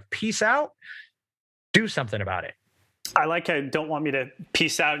want me to peace out, do something about it. I like how don't want me to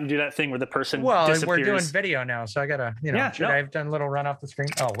peace out and do that thing where the person disappears. We're doing video now, so I gotta, I have done a little run off the screen?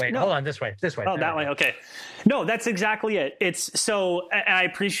 Oh, wait, hold on, this way. Oh, that way, okay. No, that's exactly it. It's so, I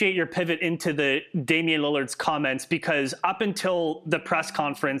appreciate your pivot into the Damian Lillard's comments, because up until the press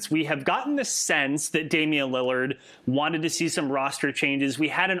conference, we have gotten the sense that Damian Lillard wanted to see some roster changes. We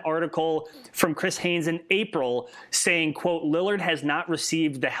had an article from Chris Haynes in April saying, quote, Lillard has not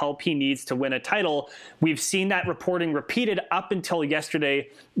received the help he needs to win a title. We've seen that reporting repeated up until yesterday,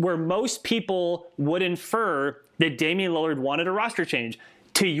 where most people would infer that Damian Lillard wanted a roster change.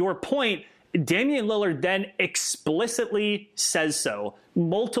 To your point, Damian Lillard then explicitly says so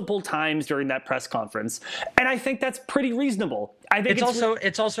multiple times during that press conference. And I think that's pretty reasonable. I think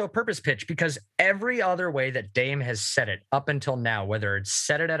it's also a purpose pitch, because every other way that Dame has said it up until now, whether it's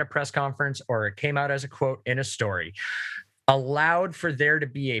said it at a press conference or it came out as a quote in a story, allowed for there to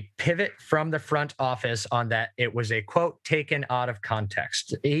be a pivot from the front office on that it was a quote taken out of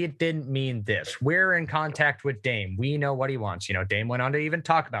context. He didn't mean this. We're in contact with Dame. We know what he wants. Dame went on to even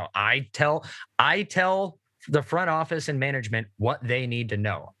talk about, I tell the front office and management what they need to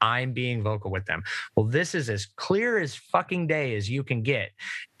know. I'm being vocal with them. Well, this is as clear as fucking day as you can get.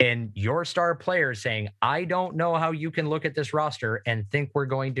 And your star player saying, I don't know how you can look at this roster and think we're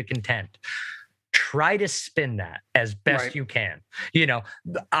going to contend. try to spin that as best you can.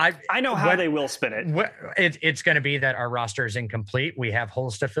 I know how they will spin it. It's going to be that our roster is incomplete. We have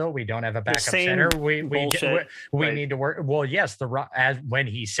holes to fill. We don't have a backup center. We need to work. Well, yes, as when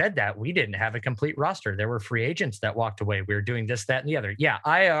he said that, we didn't have a complete roster. There were free agents that walked away. We were doing this, that, and the other. Yeah,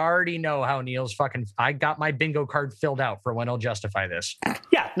 I already know how Neil's I got my bingo card filled out for when he'll justify this.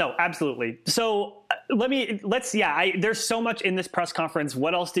 Yeah, no, absolutely. So there's so much in this press conference.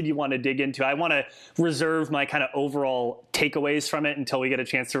 What else did you want to dig into? I want to reserve my kind of overall takeaways from it until we get a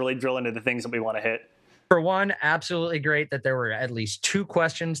chance to really drill into the things that we want to hit. For one, absolutely great that there were at least 2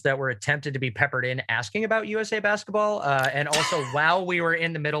 questions that were attempted to be peppered in asking about USA basketball. And also while we were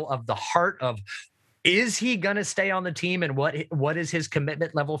in the middle of the heart of, is he going to stay on the team and what is his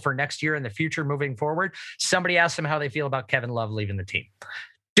commitment level for next year and the future moving forward? Somebody asked him how they feel about Kevin Love leaving the team.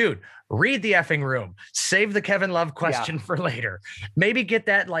 Dude, read the effing room. Save the Kevin Love question for later. Maybe get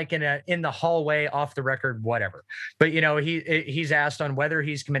that like in the hallway, off the record, whatever. But he's asked on whether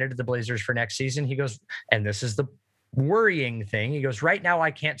he's committed to the Blazers for next season. He goes, and this is the worrying thing. He goes, right now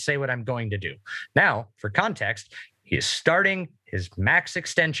I can't say what I'm going to do. Now, for context, he is starting his max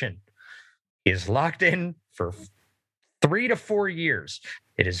extension. He is locked in for 3 to 4 years.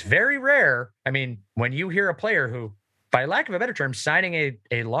 It is very rare. I mean, when you hear a player who, by lack of a better term, signing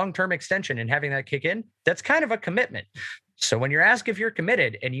a long-term extension and having that kick in, that's kind of a commitment. So when you're asked if you're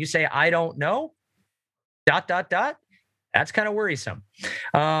committed and you say, I don't know, ... that's kind of worrisome.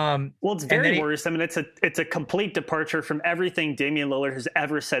 Well, it's very worrisome, and it's a complete departure from everything Damian Lillard has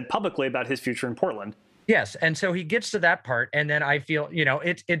ever said publicly about his future in Portland. Yes. And so he gets to that part. And then I feel,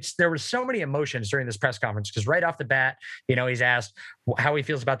 there were so many emotions during this press conference because right off the bat, he's asked how he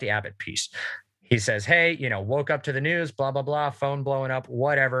feels about the Abbott piece. He says, hey, woke up to the news, blah, blah, blah, phone blowing up,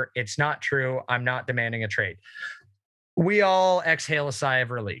 whatever. It's not true. I'm not demanding a trade. We all exhale a sigh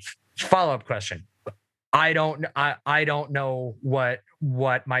of relief. Follow-up question. I don't know what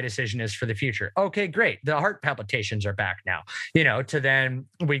my decision is for the future. Okay, great. The heart palpitations are back now, to then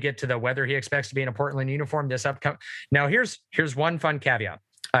we get to the whether he expects to be in a Portland uniform this upcoming. Now here's one fun caveat.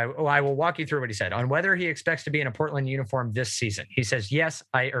 I will walk you through what he said on whether he expects to be in a Portland uniform this season. He says,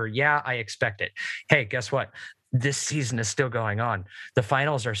 I expect it. Hey, guess what? This season is still going on. The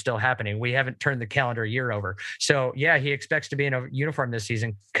finals are still happening. We haven't turned the calendar year over. So yeah, he expects to be in a uniform this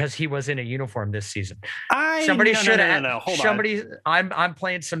season because he was in a uniform this season. Somebody should have. I'm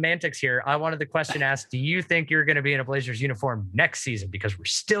playing semantics here. I wanted the question asked, do you think you're going to be in a Blazers uniform next season? Because we're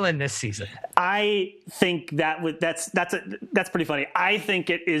still in this season. I think that's pretty funny. I think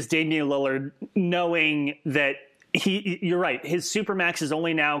it is Damian Lillard knowing that you're right. His Supermax is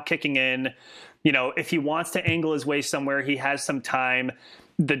only now kicking in. If he wants to angle his way somewhere, he has some time.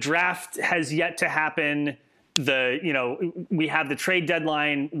 The draft has yet to happen. We have the trade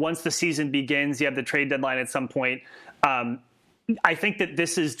deadline. Once the season begins, you have the trade deadline at some point. I think that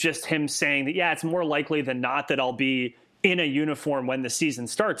this is just him saying that, it's more likely than not that I'll be in a uniform when the season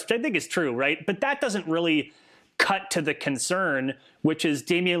starts, which I think is true, right? But that doesn't really cut to the concern, which is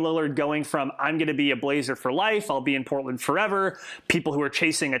Damian Lillard going from, I'm going to be a Blazer for life, I'll be in Portland forever, people who are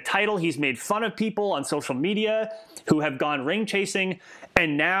chasing a title. He's made fun of people on social media who have gone ring chasing.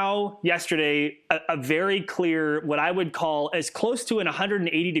 And now, yesterday, a very clear, what I would call as close to an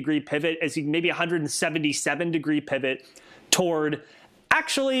 180-degree pivot as maybe 177-degree pivot toward,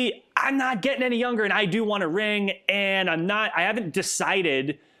 actually, I'm not getting any younger and I do want a ring, and I haven't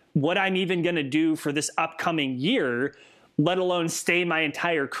decided what I'm even going to do for this upcoming year, let alone stay my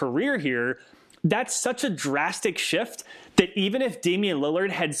entire career here. That's such a drastic shift that even if Damian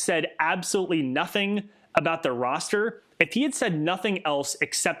Lillard had said absolutely nothing about the roster, if he had said nothing else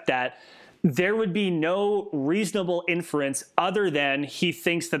except that, there would be no reasonable inference other than he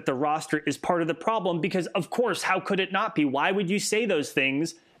thinks that the roster is part of the problem, because of course, how could it not be? Why would you say those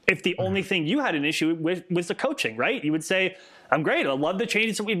things if the only thing you had an issue with was the coaching, right? You would say, I'm great. I love the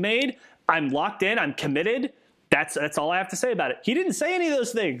changes that we've made. I'm locked in. I'm committed. That's all I have to say about it. He didn't say any of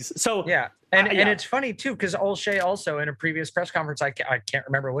those things. So yeah. And it's funny too, because Olshey also in a previous press conference, I can't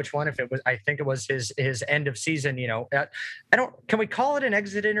remember which one, if it was, I think it was his end of season, can we call it an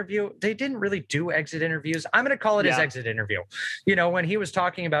exit interview? They didn't really do exit interviews. I'm going to call it his exit interview. When he was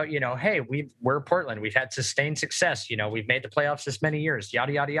talking about, hey, we're Portland, we've had sustained success. We've made the playoffs this many years,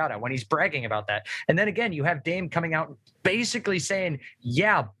 yada, yada, yada, when he's bragging about that. And then again, you have Dame coming out basically saying,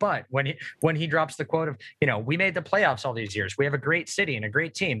 yeah, but when he drops the quote of, we made the playoffs all these years. We have a great city and a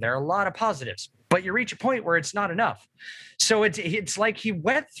great team. There are a lot of positives, but you reach a point where it's not enough. So it's like he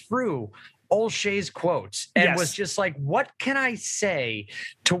went through Olshey's quotes and was just like, what can I say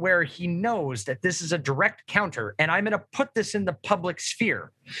to where he knows that this is a direct counter and I'm going to put this in the public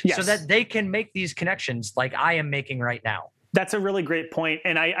sphere so that they can make these connections like I am making right now. That's a really great point.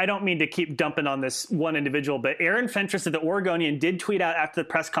 And I don't mean to keep dumping on this one individual, but Aaron Fentress of the Oregonian did tweet out after the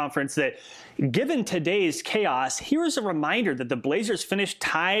press conference that given today's chaos, here's a reminder that the Blazers finished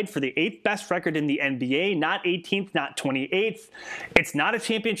tied for the 8th best record in the NBA, not 18th, not 28th. It's not a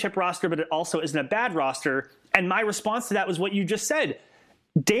championship roster, but it also isn't a bad roster. And my response to that was what you just said.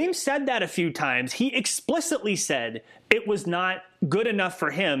 Dame said that a few times. He explicitly said it was not good enough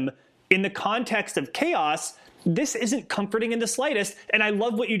for him in the context of chaos. This isn't comforting in the slightest. And I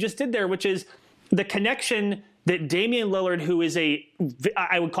love what you just did there, which is the connection that Damian Lillard, who is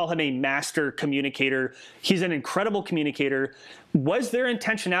I would call him a master communicator. He's an incredible communicator. Was there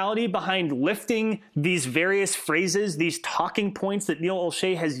intentionality behind lifting these various phrases, these talking points that Neil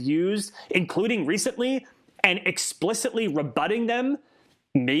Olshey has used, including recently, and explicitly rebutting them?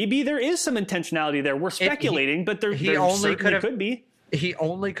 Maybe there is some intentionality there. We're speculating, but there certainly could be. He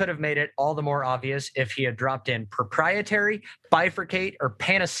only could have made it all the more obvious if he had dropped in proprietary, bifurcate, or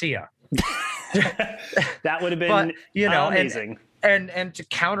panacea. That would have been amazing. And to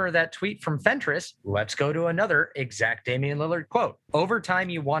counter that tweet from Fentress, let's go to another exact Damian Lillard quote. Over time,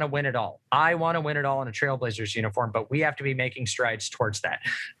 you want to win it all. I want to win it all in a Trailblazers uniform, but we have to be making strides towards that.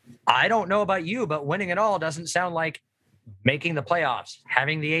 I don't know about you, but winning it all doesn't sound like making the playoffs,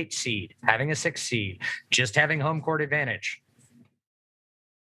 having the 8th seed, having a 6th seed, just having home court advantage.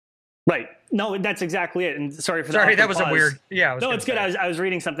 Right. No, that's exactly it. And sorry for that. Sorry, that was a weird. Yeah. No, it's good. I was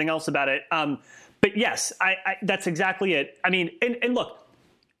reading something else about it. But yes, I that's exactly it. I mean, and look,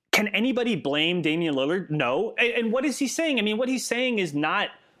 can anybody blame Damian Lillard? No. And what is he saying? I mean, what he's saying is not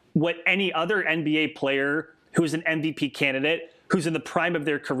what any other NBA player who's an MVP candidate, who's in the prime of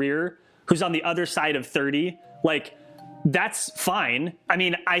their career, who's on the other side of 30, like, that's fine. I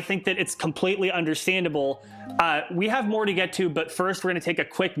mean, I think that it's completely understandable. We have more to get to, but first we're going to take a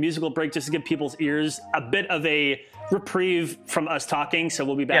quick musical break just to give people's ears a bit of a reprieve from us talking. So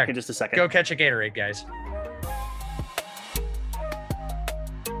we'll be back in just a second. Go catch a Gatorade, guys.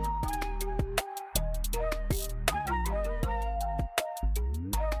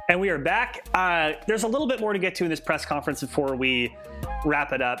 And we are back. There's a little bit more to get to in this press conference before we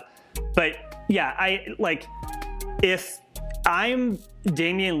wrap it up. But yeah, if I'm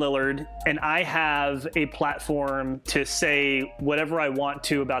Damian Lillard and I have a platform to say whatever I want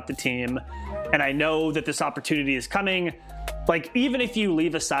to about the team, and I know that this opportunity is coming, like, even if you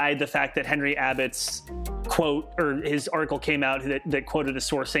leave aside the fact that Henry Abbott's quote or his article came out that quoted a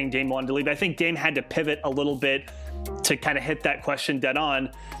source saying Dame wanted to leave, I think Dame had to pivot a little bit to kind of hit that question dead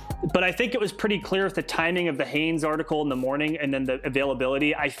on. But I think it was pretty clear with the timing of the Haynes article in the morning and then the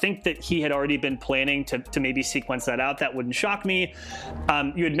availability. I think that he had already been planning to maybe sequence that out. That wouldn't shock me.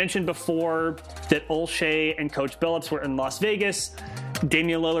 You had mentioned before that Olshey and Coach Billups were in Las Vegas.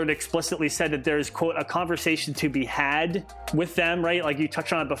 Damian Lillard explicitly said that there's, quote, a conversation to be had with them, right? Like you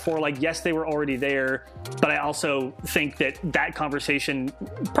touched on it before, like, yes, they were already there, but I also think that conversation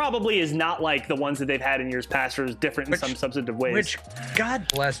probably is not like the ones that they've had in years past or is different in some substantive ways. Which, God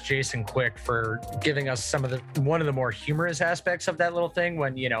bless Jason Quick for giving us one of the more humorous aspects of that little thing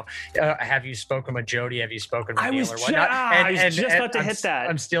when, have you spoken with Jody? Have you spoken with Neil or whatnot? I was just about to hit that.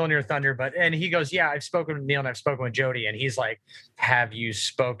 I'm stealing your thunder, and he goes, yeah, I've spoken with Neil and I've spoken with Jody. And he's like, have you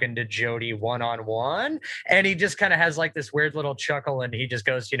spoken to Jody one-on-one? And he just kind of has like this weird little chuckle and he just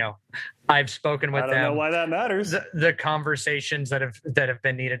goes, I've spoken with them. I don't know why that matters. The conversations that have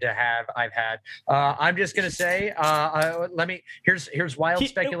been needed to have, I've had. I'm just going to say, here's wild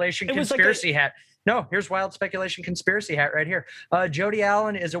speculation, conspiracy hat. No, here's wild speculation, conspiracy hat right here. Jody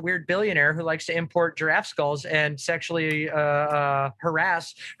Allen is a weird billionaire who likes to import giraffe skulls and sexually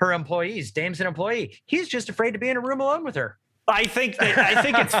harass her employees. Dame's an employee. He's just afraid to be in a room alone with her. I think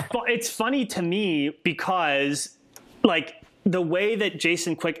it's funny to me because, like, the way that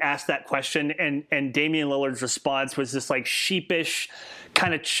Jason Quick asked that question and Damian Lillard's response was this like sheepish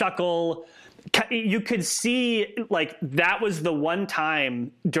kind of chuckle. You could see like that was the one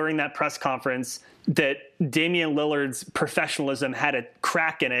time during that press conference that Damian Lillard's professionalism had a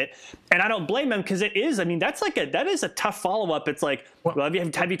crack in it. And I don't blame him because that is a tough follow-up. It's like, well,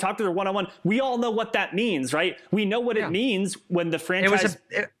 have you talked to her one-on-one? We all know what that means, right? We know what it means when the franchise.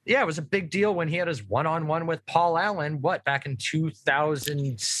 It was a big deal when he had his one-on-one with Paul Allen, back in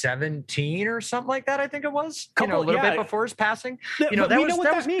 2017 or something like that, I think it was. A little bit before his passing. That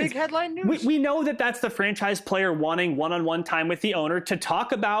was big headline news. We know that that's the franchise player wanting one-on-one time with the owner to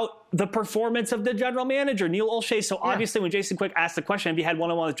talk about the performance of the general manager, Neil Olshey. So obviously when Jason Quick asked the question, if he had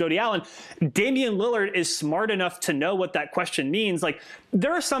one-on-one with Jody Allen, Damian Lillard is smart enough to know what that question means. Like,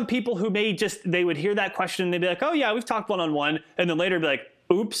 there are some people who they would hear that question and they'd be like, oh yeah, we've talked one-on-one. And then later be like,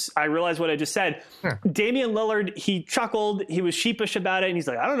 oops, I realized what I just said. Damian Lillard, he chuckled. He was sheepish about it. And he's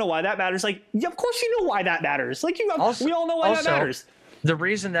like, I don't know why that matters. Like, yeah, of course you know why that matters. Like, we all know why that matters. The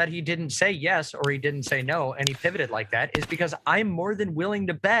reason that he didn't say yes or he didn't say no and he pivoted like that is because I'm more than willing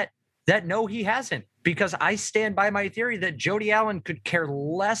to bet that no, he hasn't. Because I stand by my theory that Jody Allen could care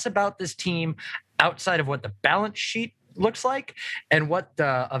less about this team outside of what the balance sheet looks like and what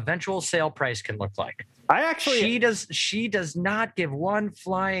the eventual sale price can look like. She does not give one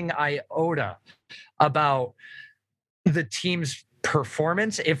flying iota about the team's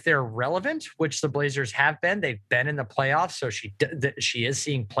performance if they're relevant, which the Blazers have been. They've been in the playoffs, so she is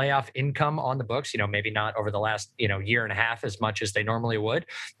seeing playoff income on the books. Maybe not over the last year and a half as much as they normally would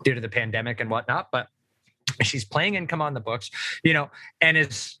due to the pandemic and whatnot, but she's playing income on the books.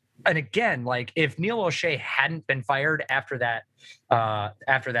 And again, like, if Neil Olshey hadn't been fired after that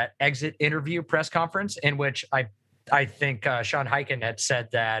exit interview press conference, in which I think Sean Highkin had said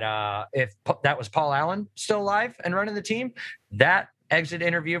that if that was Paul Allen still alive and running the team, that exit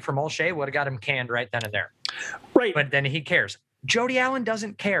interview from Olshey would have got him canned right then and there. Right. But then he cares. Jody Allen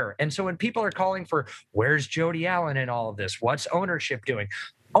doesn't care. And so when people are calling for, where's Jody Allen in all of this? What's ownership doing?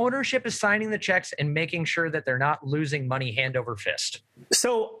 Ownership is signing the checks and making sure that they're not losing money hand over fist.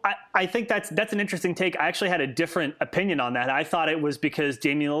 So I think that's an interesting take. I actually had a different opinion on that. I thought it was because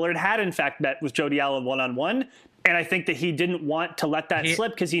Damian Lillard had, in fact, met with Jody Allen one-on-one. And I think that he didn't want to let that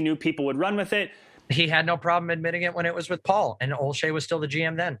slip because he knew people would run with it. He had no problem admitting it when it was with Paul, and Olshey was still the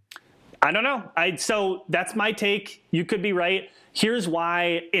GM then. I don't know. So that's my take. You could be right. Here's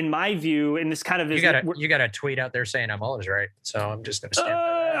why, in my view, in this kind of... You got a tweet out there saying I'm always right, so I'm just going to stand by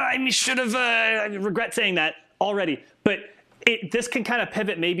that. I should have... I regret saying that already. But this can kind of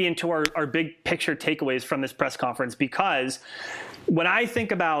pivot maybe into our big picture takeaways from this press conference, because when I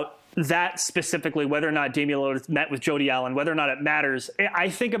think about that specifically, whether or not Damian Lillard met with Jody Allen, whether or not it matters, I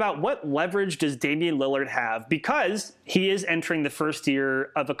think about what leverage does Damian Lillard have, because he is entering the first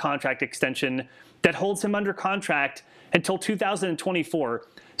year of a contract extension that holds him under contract until 2024.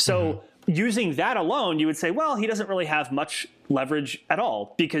 So using that alone, you would say, well, he doesn't really have much leverage at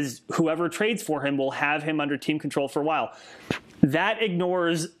all, because whoever trades for him will have him under team control for a while. That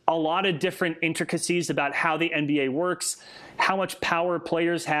ignores a lot of different intricacies about how the NBA works, how much power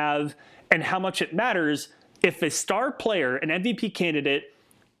players have, and how much it matters if a star player, an MVP candidate,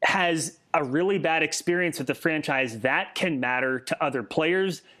 has a really bad experience with the franchise. That can matter to other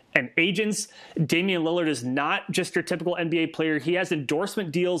players and agents. Damian Lillard is not just your typical NBA player. He has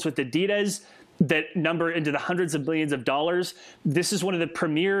endorsement deals with Adidas that number into the hundreds of millions of dollars. This is one of the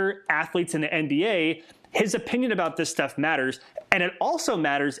premier athletes in the NBA. His opinion about this stuff matters. And it also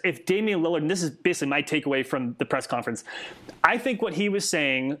matters if Damian Lillard, and this is basically my takeaway from the press conference, I think what he was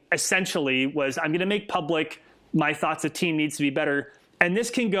saying essentially was, I'm going to make public my thoughts the team needs to be better. And this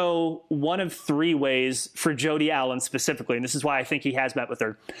can go one of three ways for Jody Allen specifically, and this is why I think he has met with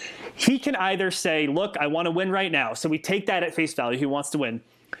her. He can either say, look, I want to win right now. So we take that at face value. He wants to win.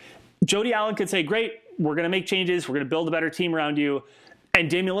 Jody Allen could say, great, we're going to make changes. We're going to build a better team around you. And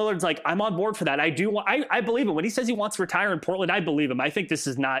Damian Lillard's like, I'm on board for that. I believe him. When he says he wants to retire in Portland, I believe him. I think this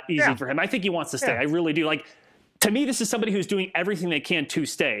is not easy for him. I think he wants to stay. I really do. Like, to me, this is somebody who's doing everything they can to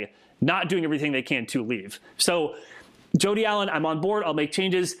stay, not doing everything they can to leave. So Jody Allen, I'm on board. I'll make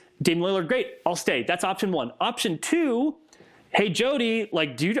changes. Damian Lillard, great. I'll stay. That's option one. Option two, hey, Jody,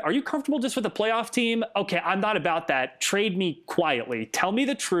 like, dude, are you comfortable just with a playoff team? Okay, I'm not about that. Trade me quietly. Tell me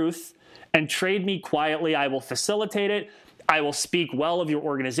the truth and trade me quietly. I will facilitate it. I will speak well of your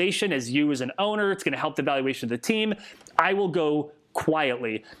organization as you as an owner. It's going to help the valuation of the team. I will go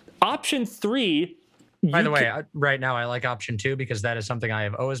quietly. Option three. By the way, right now I like option two because that is something I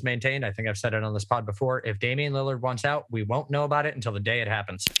have always maintained. I think I've said it on this pod before. If Damian Lillard wants out, we won't know about it until the day it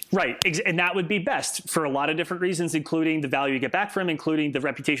happens. Right. And that would be best for a lot of different reasons, including the value you get back from him, including the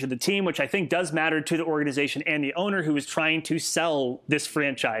reputation of the team, which I think does matter to the organization and the owner who is trying to sell this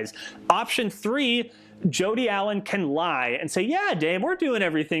franchise. Option three, Jody Allen can lie and say, yeah, Dame, we're doing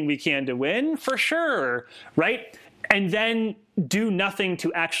everything we can to win for sure. Right. And then do nothing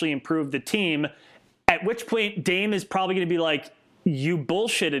to actually improve the team. At which point, Dame is probably going to be like, you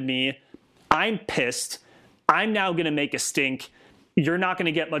bullshitted me. I'm pissed. I'm now going to make a stink. You're not going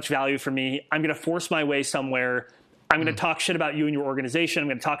to get much value from me. I'm going to force my way somewhere. I'm going to talk shit about you and your organization. I'm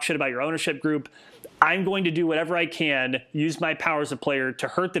going to talk shit about your ownership group. I'm going to do whatever I can, use my power as a player to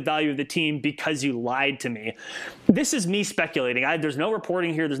hurt the value of the team because you lied to me. This is me speculating. There's no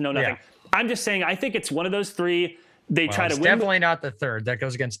reporting here. There's no nothing. Yeah. I'm just saying I think it's one of those three. They try to win. Definitely not the third. That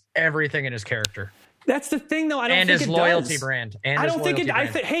goes against everything in his character. That's the thing, though. I don't think it does. And his loyalty brand. I don't think it.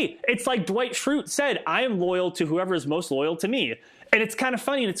 Hey, it's like Dwight Schrute said, I am loyal to whoever is most loyal to me. And it's kind of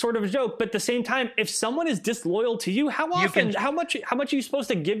funny and it's sort of a joke, but at the same time, if someone is disloyal to you, how often, how much are you supposed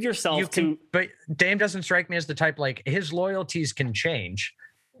to give yourself to? But Dame doesn't strike me as the type, like, his loyalties can change,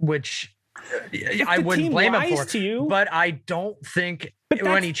 which I wouldn't blame him for. To you, but I don't think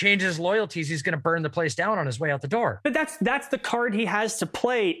when he changes loyalties, he's going to burn the place down on his way out the door. But that's the card he has to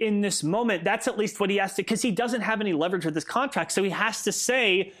play in this moment. That's at least what he has to, because he doesn't have any leverage with this contract. So he has to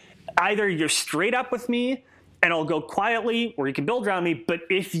say, either you're straight up with me and I'll go quietly, or you can build around me. But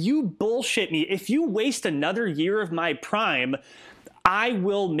if you bullshit me, if you waste another year of my prime, I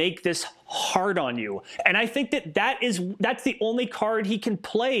will make this hard on you. And I think that's the only card he can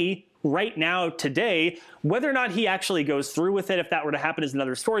play right now today. Whether or not he actually goes through with it, if that were to happen, is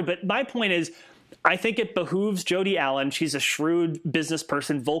another story. But my point is, I think it behooves Jody Allen. She's a shrewd business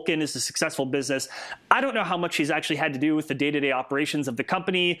person. Vulcan is a successful business. I don't know how much she's actually had to do with the day-to-day operations of the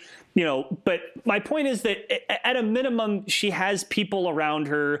company, but my point is that at a minimum, she has people around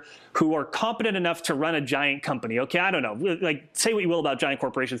her who are competent enough to run a giant company. Okay, I don't know. Like, say what you will about giant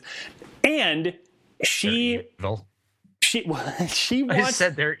corporations. And she wants, I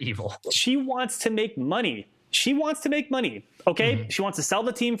said they're evil. She wants to make money. Okay. Mm-hmm. She wants to sell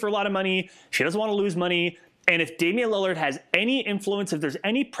the team for a lot of money. She doesn't want to lose money. And if Damian Lillard has any influence, if there's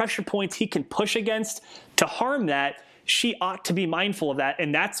any pressure points he can push against to harm that, she ought to be mindful of that.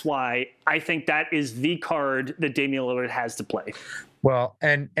 And that's why I think that is the card that Damian Lillard has to play. Well,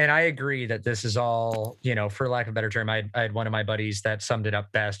 and I agree that this is all, for lack of a better term, I had one of my buddies that summed it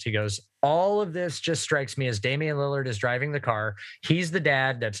up best. He goes, all of this just strikes me as Damian Lillard is driving the car. He's the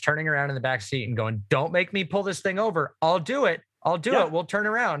dad that's turning around in the back seat and going, don't make me pull this thing over. I'll do it. We'll turn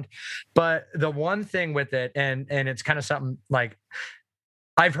around. But the one thing with it, and it's kind of something like,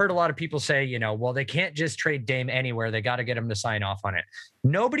 I've heard a lot of people say, well, they can't just trade Dame anywhere. They got to get him to sign off on it.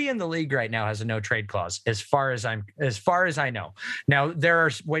 Nobody in the league right now has a no trade clause, as far as I know. Now, there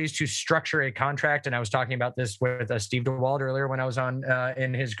are ways to structure a contract, and I was talking about this with Steve DeWald earlier when I was on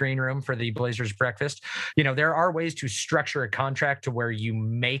in his green room for the Blazers breakfast. There are ways to structure a contract to where you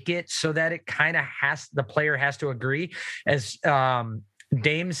make it so that it kind of the player has to agree. As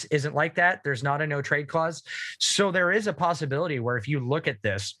Dame's isn't like that. There's not a no trade clause. So there is a possibility where if you look at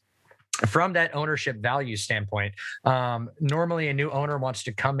this from that ownership value standpoint, normally a new owner wants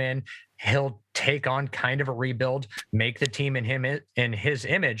to come in, he'll take on kind of a rebuild, make the team in his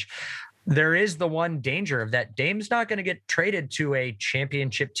image. There is the one danger of that Dame's not going to get traded to a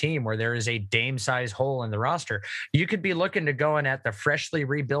championship team where there is a Dame size hole in the roster. You could be looking to go in at the freshly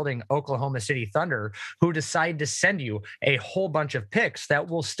rebuilding Oklahoma City Thunder, who decide to send you a whole bunch of picks that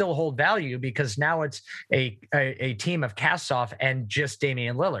will still hold value because now it's a team of cast-off and just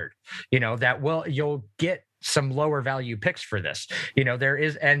Damian Lillard, you'll get some lower value picks for this. There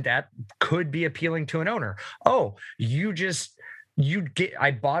is, and that could be appealing to an owner. Oh,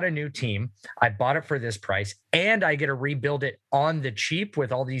 I bought a new team. I bought it for this price and I get to rebuild it on the cheap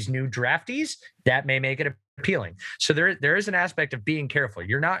with all these new draftees. That may make it appealing. So there is an aspect of being careful.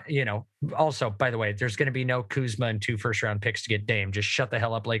 You're not, also, by the way, there's going to be no Kuzma and 2 first-round picks to get Dame. Just shut the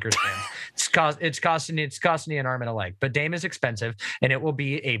hell up, Lakers fans. It's costing you an arm and a leg, but Dame is expensive and it will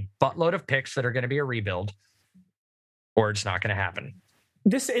be a buttload of picks that are going to be a rebuild, or it's not going to happen.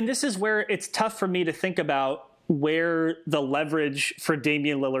 This is where it's tough for me to think about where the leverage for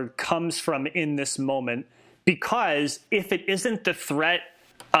Damian Lillard comes from in this moment, because if it isn't the threat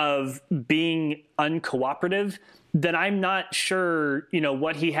of being uncooperative, then I'm not sure,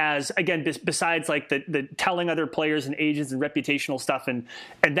 what he has, again, besides like the telling other players and agents and reputational stuff. And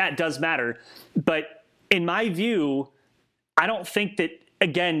that does matter. But in my view, I don't think that,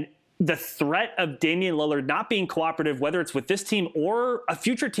 again, the threat of Damian Lillard not being cooperative, whether it's with this team or a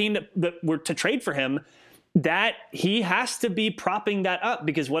future team that were to trade for him, that he has to be propping that up,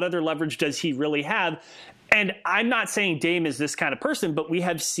 because what other leverage does he really have? And I'm not saying Dame is this kind of person, but we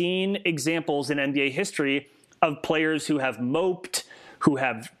have seen examples in NBA history of players who have moped, who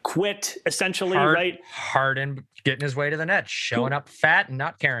have quit, essentially, right? Harden getting his way to the net, showing up fat and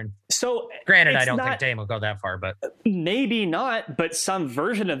not caring. So granted, I don't think Dame will go that far, but maybe not, but some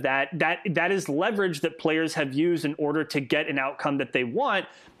version of that is leverage that players have used in order to get an outcome that they want.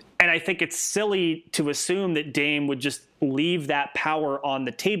 And I think it's silly to assume that Dame would just leave that power on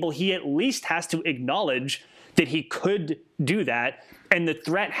the table. He at least has to acknowledge that he could do that, and the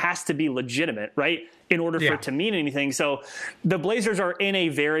threat has to be legitimate, right, in order for it to mean anything. So the Blazers are in a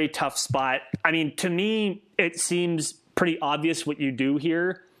very tough spot. I mean, to me, it seems pretty obvious what you do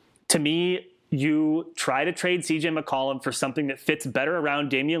here. To me, you try to trade CJ McCollum for something that fits better around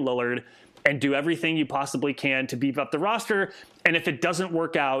Damian Lillard and do everything you possibly can to beef up the roster. And if it doesn't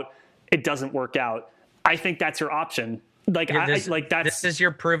work out, it doesn't work out. I think that's your option. This is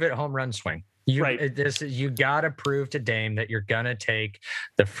your prove it home run swing. Right. You got to prove to Dame that you're going to take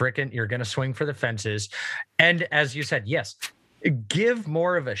you're going to swing for the fences. And as you said, yes, give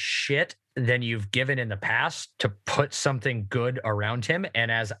more of a shit than you've given in the past to put something good around him.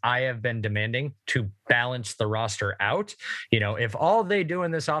 And as I have been demanding, to balance the roster out, if all they do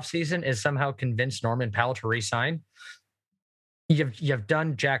in this offseason is somehow convince Norman Powell to resign, you've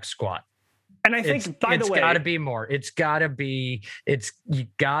done jack squat. And I think, by the way, it's got to be more. You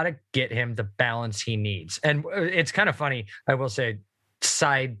got to get him the balance he needs. And it's kind of funny, I will say,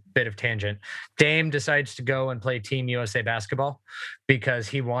 side bit of tangent. Dame decides to go and play Team USA basketball because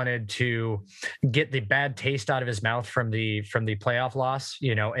he wanted to get the bad taste out of his mouth from the playoff loss,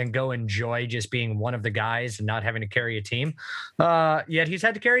 and go enjoy just being one of the guys and not having to carry a team. Yet he's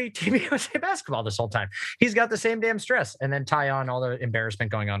had to carry Team USA basketball this whole time. He's got the same damn stress, and then tie on all the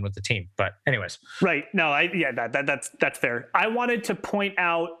embarrassment going on with the team. But anyways, right? No, that's fair. I wanted to point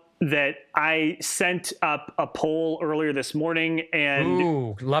out that I sent up a poll earlier this morning,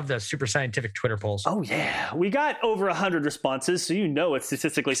 and love the super scientific Twitter polls. Oh yeah, we got over 100 responses, so it's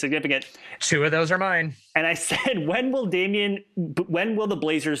statistically significant. 2 of those are mine. And I said, when will the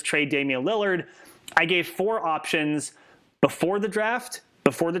Blazers trade Damian Lillard? I gave 4 options: before the draft,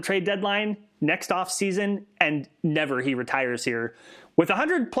 before the trade deadline, next offseason, and never he retires here. With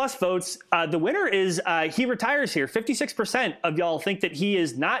 100 plus votes, the winner is he retires here. 56% of y'all think that he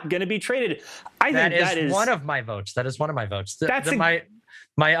is not going to be traded. I think that is one of my votes. That is one of my votes.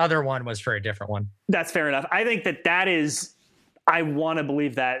 My other one was for a different one. That's fair enough. I think that is. I want to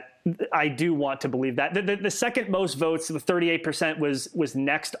believe that. I do want to believe that. The second most votes, the 38%, was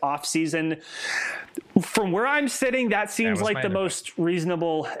next offseason. From where I'm sitting, that seems like the most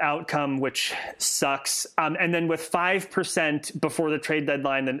reasonable outcome, which sucks. And then with 5% before the trade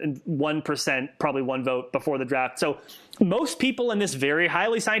deadline and 1%, probably 1 vote before the draft. So most people in this very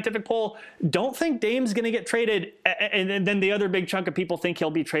highly scientific poll don't think Dame's going to get traded. And then the other big chunk of people think he'll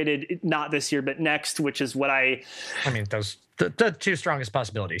be traded not this year, but next, which is what I mean, those the 2 strongest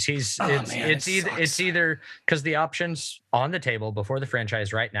possibilities. It's either because the options on the table before the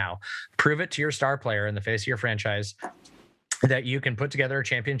franchise right now, prove it to your star player in the face of your franchise that you can put together a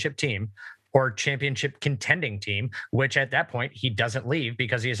championship team or championship contending team, which at that point he doesn't leave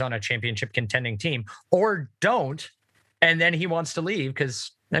because he is on a championship contending team, or don't. And then he wants to leave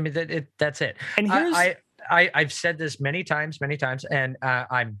because that's it. And I've said this many times, and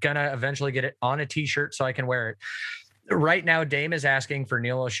I'm gonna eventually get it on a T-shirt so I can wear it. Right now, Dame is asking for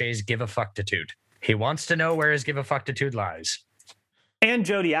Neil O'Shea's give a fucktitude. He wants to know where his give a fucktitude lies. And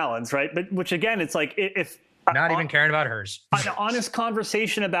Jody Allen's, right? But which again, it's like if not even caring about hers. An honest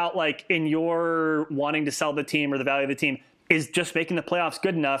conversation about like in your wanting to sell the team or the value of the team is just making the playoffs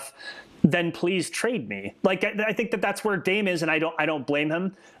good enough, then please trade me. Like I think that's where Dame is, and I don't blame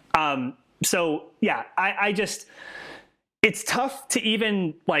him. So yeah, I just. It's tough to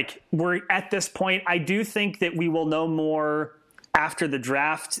even, we're at this point. I do think that we will know more after the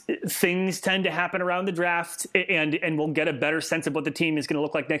draft. Things tend to happen around the draft, and we'll get a better sense of what the team is going to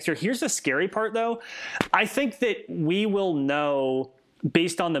look like next year. Here's the scary part, though. I think that we will know,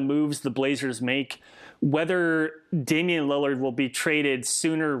 based on the moves the Blazers make, whether Damian Lillard will be traded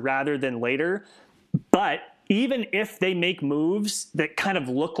sooner rather than later. But even if they make moves that kind of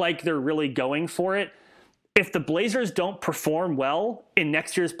look like they're really going for it, if the Blazers don't perform well in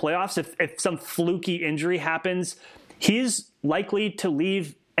next year's playoffs, if some fluky injury happens, he's likely to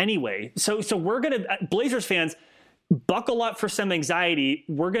leave anyway. So we're going to, Blazers fans, buckle up for some anxiety.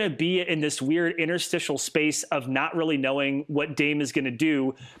 We're going to be in this weird interstitial space of not really knowing what Dame is going to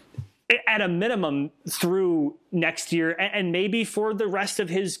do at a minimum through next year and maybe for the rest of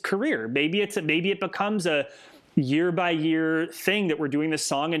his career. Maybe it becomes a year by year thing that we're doing this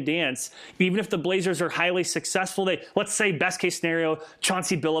song and dance. Even if the Blazers are highly successful, let's say best case scenario,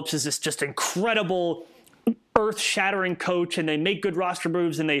 Chauncey Billups is this just incredible earth-shattering coach, and they make good roster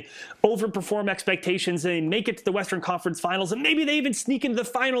moves, and they overperform expectations, and they make it to the Western Conference Finals, and maybe they even sneak into the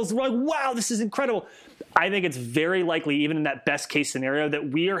finals. We're like, wow, this is incredible. I think it's very likely, even in that best case scenario,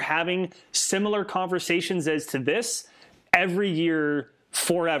 that we are having similar conversations as to this every year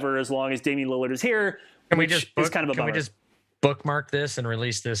forever as long as Damian Lillard is here. Can we just bookmark this and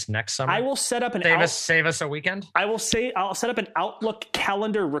release this next summer? I will set up save us a weekend. I'll set up an Outlook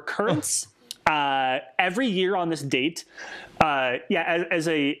calendar recurrence every year on this date. As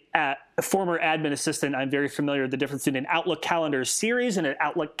a former admin assistant, I'm very familiar with the difference between an Outlook calendar series and an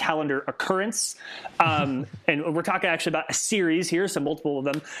Outlook calendar occurrence. And we're talking actually about a series here, so multiple of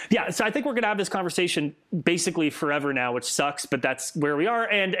them. Yeah, so I think we're going to have this conversation basically forever now, which sucks, but that's where we are.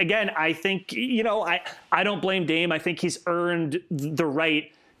 And again, I think, I don't blame Dame. I think he's earned the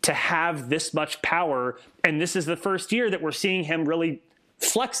right to have this much power. And this is the first year that we're seeing him really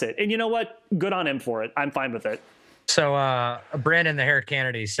flex it. And you know what? Good on him for it. I'm fine with it. So Brandon the Hair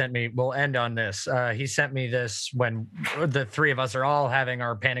Kennedy sent me, we'll end on this. He sent me this when the three of us are all having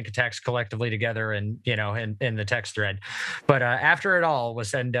our panic attacks collectively together and, in the text thread. But after it all was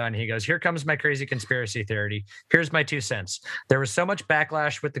said and done, he goes, here comes my crazy conspiracy theory. Here's my 2 cents. There was so much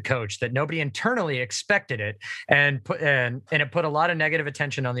backlash with the coach that nobody internally expected it and it put a lot of negative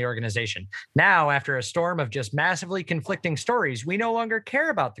attention on the organization. Now, after a storm of just massively conflicting stories, we no longer care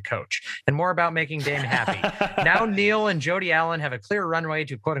about the coach and more about making Dame happy. Now, Neil and Jody Allen have a clear runway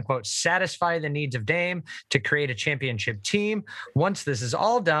to quote unquote satisfy the needs of Dame to create a championship team. Once this is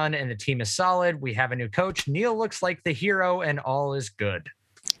all done and the team is solid, we have a new coach. Neil looks like the hero and all is good.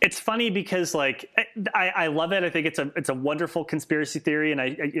 It's funny because I love it. I think it's a wonderful conspiracy theory. And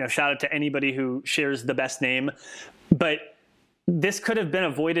I shout out to anybody who shares the best name, but this could have been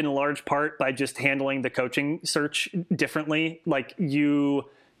avoided in large part by just handling the coaching search differently. Like you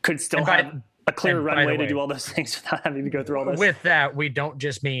could still have a clear runway to do all those things without having to go through all this. With that, we don't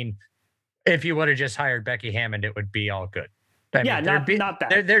just mean if you would have just hired Becky Hammond, it would be all good. Not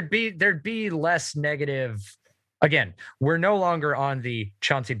that. There'd be less negative. Again, we're no longer on the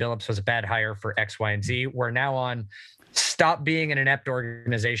Chauncey Billups was a bad hire for X, Y, and Z. We're now on stop being an inept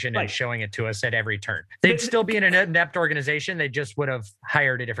organization and showing it to us at every turn. They'd still be an inept organization. They just would have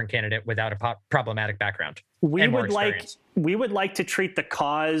hired a different candidate without a problematic background. We would like to treat the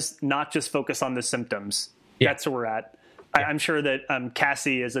cause, not just focus on the symptoms. Yeah. That's where we're at. Yeah. I'm sure that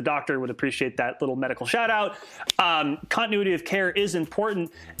Cassie, as a doctor, would appreciate that little medical shout out. Continuity of care is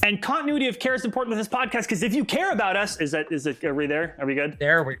important, and continuity of care is important with this podcast because if you care about us, are we there? Are we good?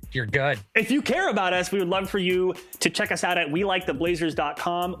 You're good. If you care about us, we would love for you to check us out at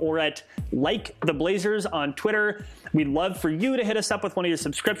weliktheblazers.com or at Like the Blazers on Twitter. We'd love for you to hit us up with one of your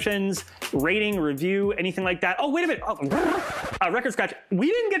subscriptions, rating, review, anything like that. Oh, wait a minute. Record scratch. We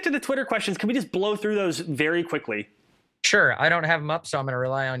didn't get to the Twitter questions. Can we just blow through those very quickly? Sure. I don't have them up, so I'm going to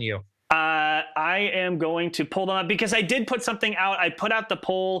rely on you. I am going to pull them up because I did put something out. I put out the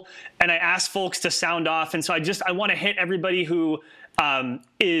poll and I asked folks to sound off. And so I want to hit everybody who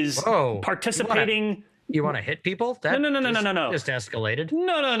is participating. You want to hit people? No. Just escalated.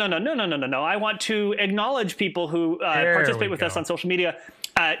 No. I want to acknowledge people who participate with us on social media.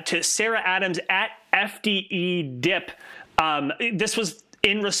 To Sarah Adams at FDE Dip. This was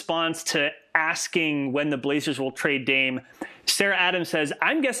in response to asking when the Blazers will trade Dame. Sarah Adams says,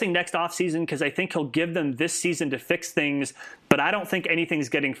 I'm guessing next offseason because I think he'll give them this season to fix things, but I don't think anything's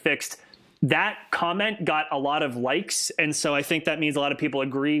getting fixed. That comment got a lot of likes, and so I think that means a lot of people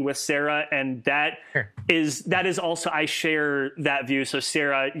agree with Sarah, and that is also, I share that view. So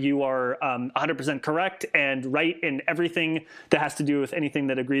Sarah, you are 100% correct and right in everything that has to do with anything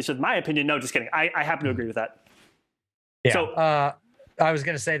that agrees with my opinion. No, just kidding. I happen to agree with that. Yeah. So, I was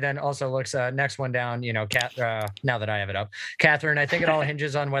going to say then also looks next one down, now that I have it up, Catherine, I think it all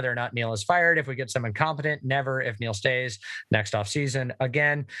hinges on whether or not Neil is fired. If we get someone competent, never. If Neil stays next off season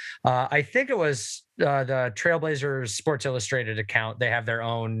again, I think it was the Trailblazers Sports Illustrated account. They have their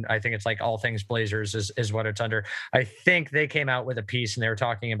own, I think it's like All Things Blazers is what it's under. I think they came out with a piece and they were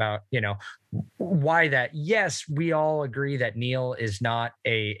talking about, why that. Yes, we all agree that Neil is not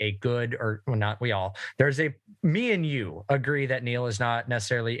a good, or well, not we all. Me and you agree that Neil is not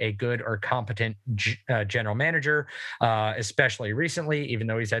necessarily a good or competent general manager, especially recently, even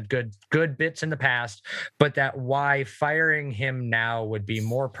though he's had good bits in the past, but that why firing him now would be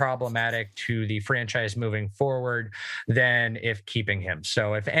more problematic to the franchise moving forward than if keeping him.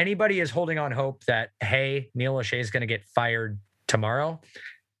 So if anybody is holding on hope that, hey, Neil Olshey is going to get fired tomorrow,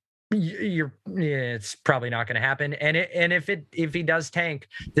 it's probably not going to happen. And if he does tank,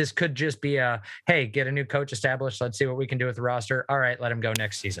 this could just be hey, get a new coach established. Let's see what we can do with the roster. All right, let him go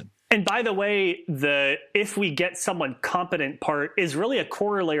next season. And by the way, if we get someone competent part is really a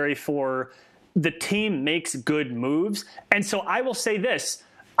corollary for the team makes good moves. And so I will say this.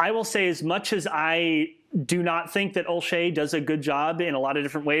 I will say, as much as I do not think that Olshey does a good job in a lot of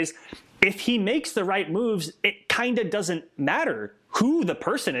different ways, if he makes the right moves, it kind of doesn't matter who the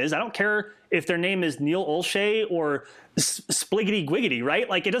person is. I don't care if their name is Neil Olshey or Spliggity Gwiggity, right?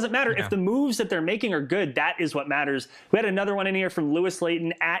 Like, it doesn't matter. If the moves that they're making are good, that is what matters. We had another one in here from Lewis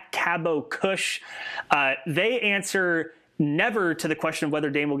Layton at Cabo Kush. They answer never to the question of whether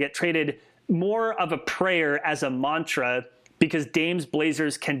Dame will get traded, more of a prayer as a mantra, because Dame's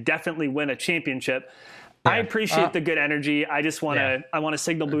Blazers can definitely win a championship. Yeah. I appreciate the good energy. I just want to, I want to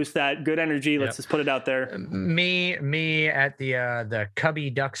signal boost that good energy. Let's just put it out there. Me at the Cubby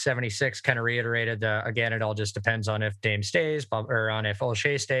Duck 76 kind of reiterated again, it all just depends on if Dame stays or on if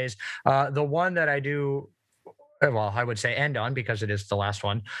Olshey stays. The one that I do, well, I would say end on because it is the last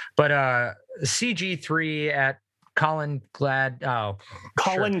one, but CG3 at Colin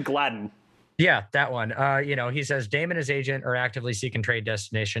Gladden. Yeah, that one. He says Dame and his agent are actively seeking trade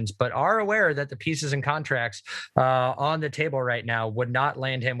destinations, but are aware that the pieces and contracts on the table right now would not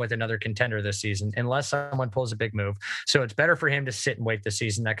land him with another contender this season unless someone pulls a big move. So it's better for him to sit and wait this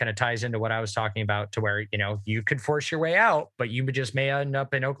season. That kind of ties into what I was talking about, to where, you could force your way out, but you just may end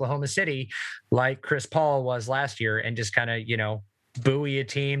up in Oklahoma City like Chris Paul was last year and just kind of, buoy a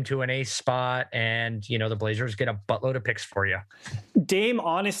team to an ace spot, and the Blazers get a buttload of picks for you. Dame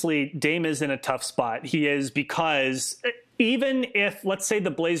is in a tough spot. He is, because even if, let's say, the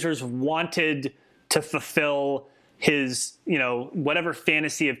Blazers wanted to fulfill his, whatever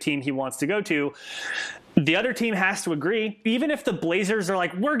fantasy of team he wants to go to, the other team has to agree. Even if the Blazers are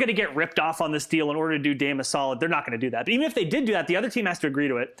like, we're going to get ripped off on this deal in order to do Dame a solid, they're not going to do that. But even if they did do that, the other team has to agree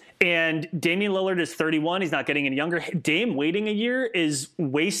to it. And Damian Lillard is 31. He's not getting any younger. Dame waiting a year is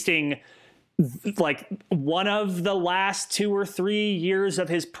wasting like one of the last 2 or 3 years of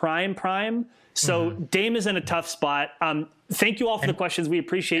his prime. So Dame is in a tough spot. Thank you all for the questions. We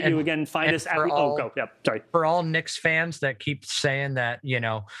appreciate you again. Find us at sorry. For all Knicks fans that keep saying that,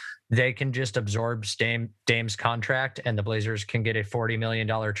 they can just absorb Dame's contract and the Blazers can get a $40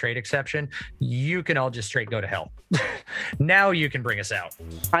 million trade exception, you can all just straight go to hell. Now you can bring us out.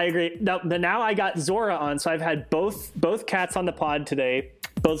 I agree. Now I got Zora on, so I've had both cats on the pod today.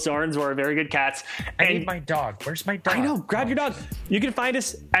 Both Zara and Zora, very good cats. I need my dog. Where's my dog? I know. Grab your dog. You can find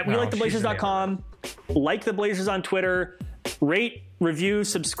us at WeLikeTheBlazers.com. Like the Blazers on Twitter. Rate, review,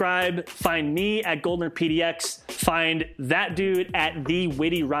 subscribe. Find me at GoldnerPDX. Find that dude at The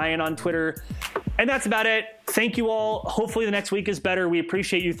Witty Ryan on Twitter. And that's about it. Thank you all. Hopefully the next week is better. We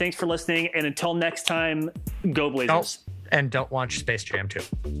appreciate you. Thanks for listening. And until next time, go Blazers. And don't watch Space Jam 2.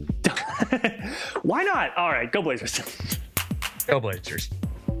 Why not? All right, go Blazers. Go Blazers.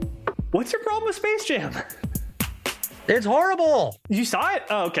 What's your problem with Space Jam? It's horrible. You saw it?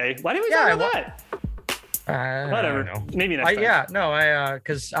 Oh, okay. Why didn't we talk about that? Whatever. I don't know. Maybe next time.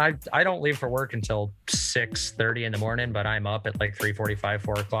 Because I don't leave for work until 6:30 in the morning, but I'm up at like 3:45,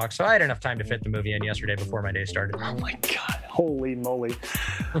 4 o'clock. So I had enough time to fit the movie in yesterday before my day started. Oh my God. Holy moly.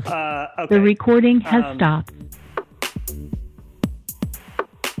 Okay. The recording has stopped.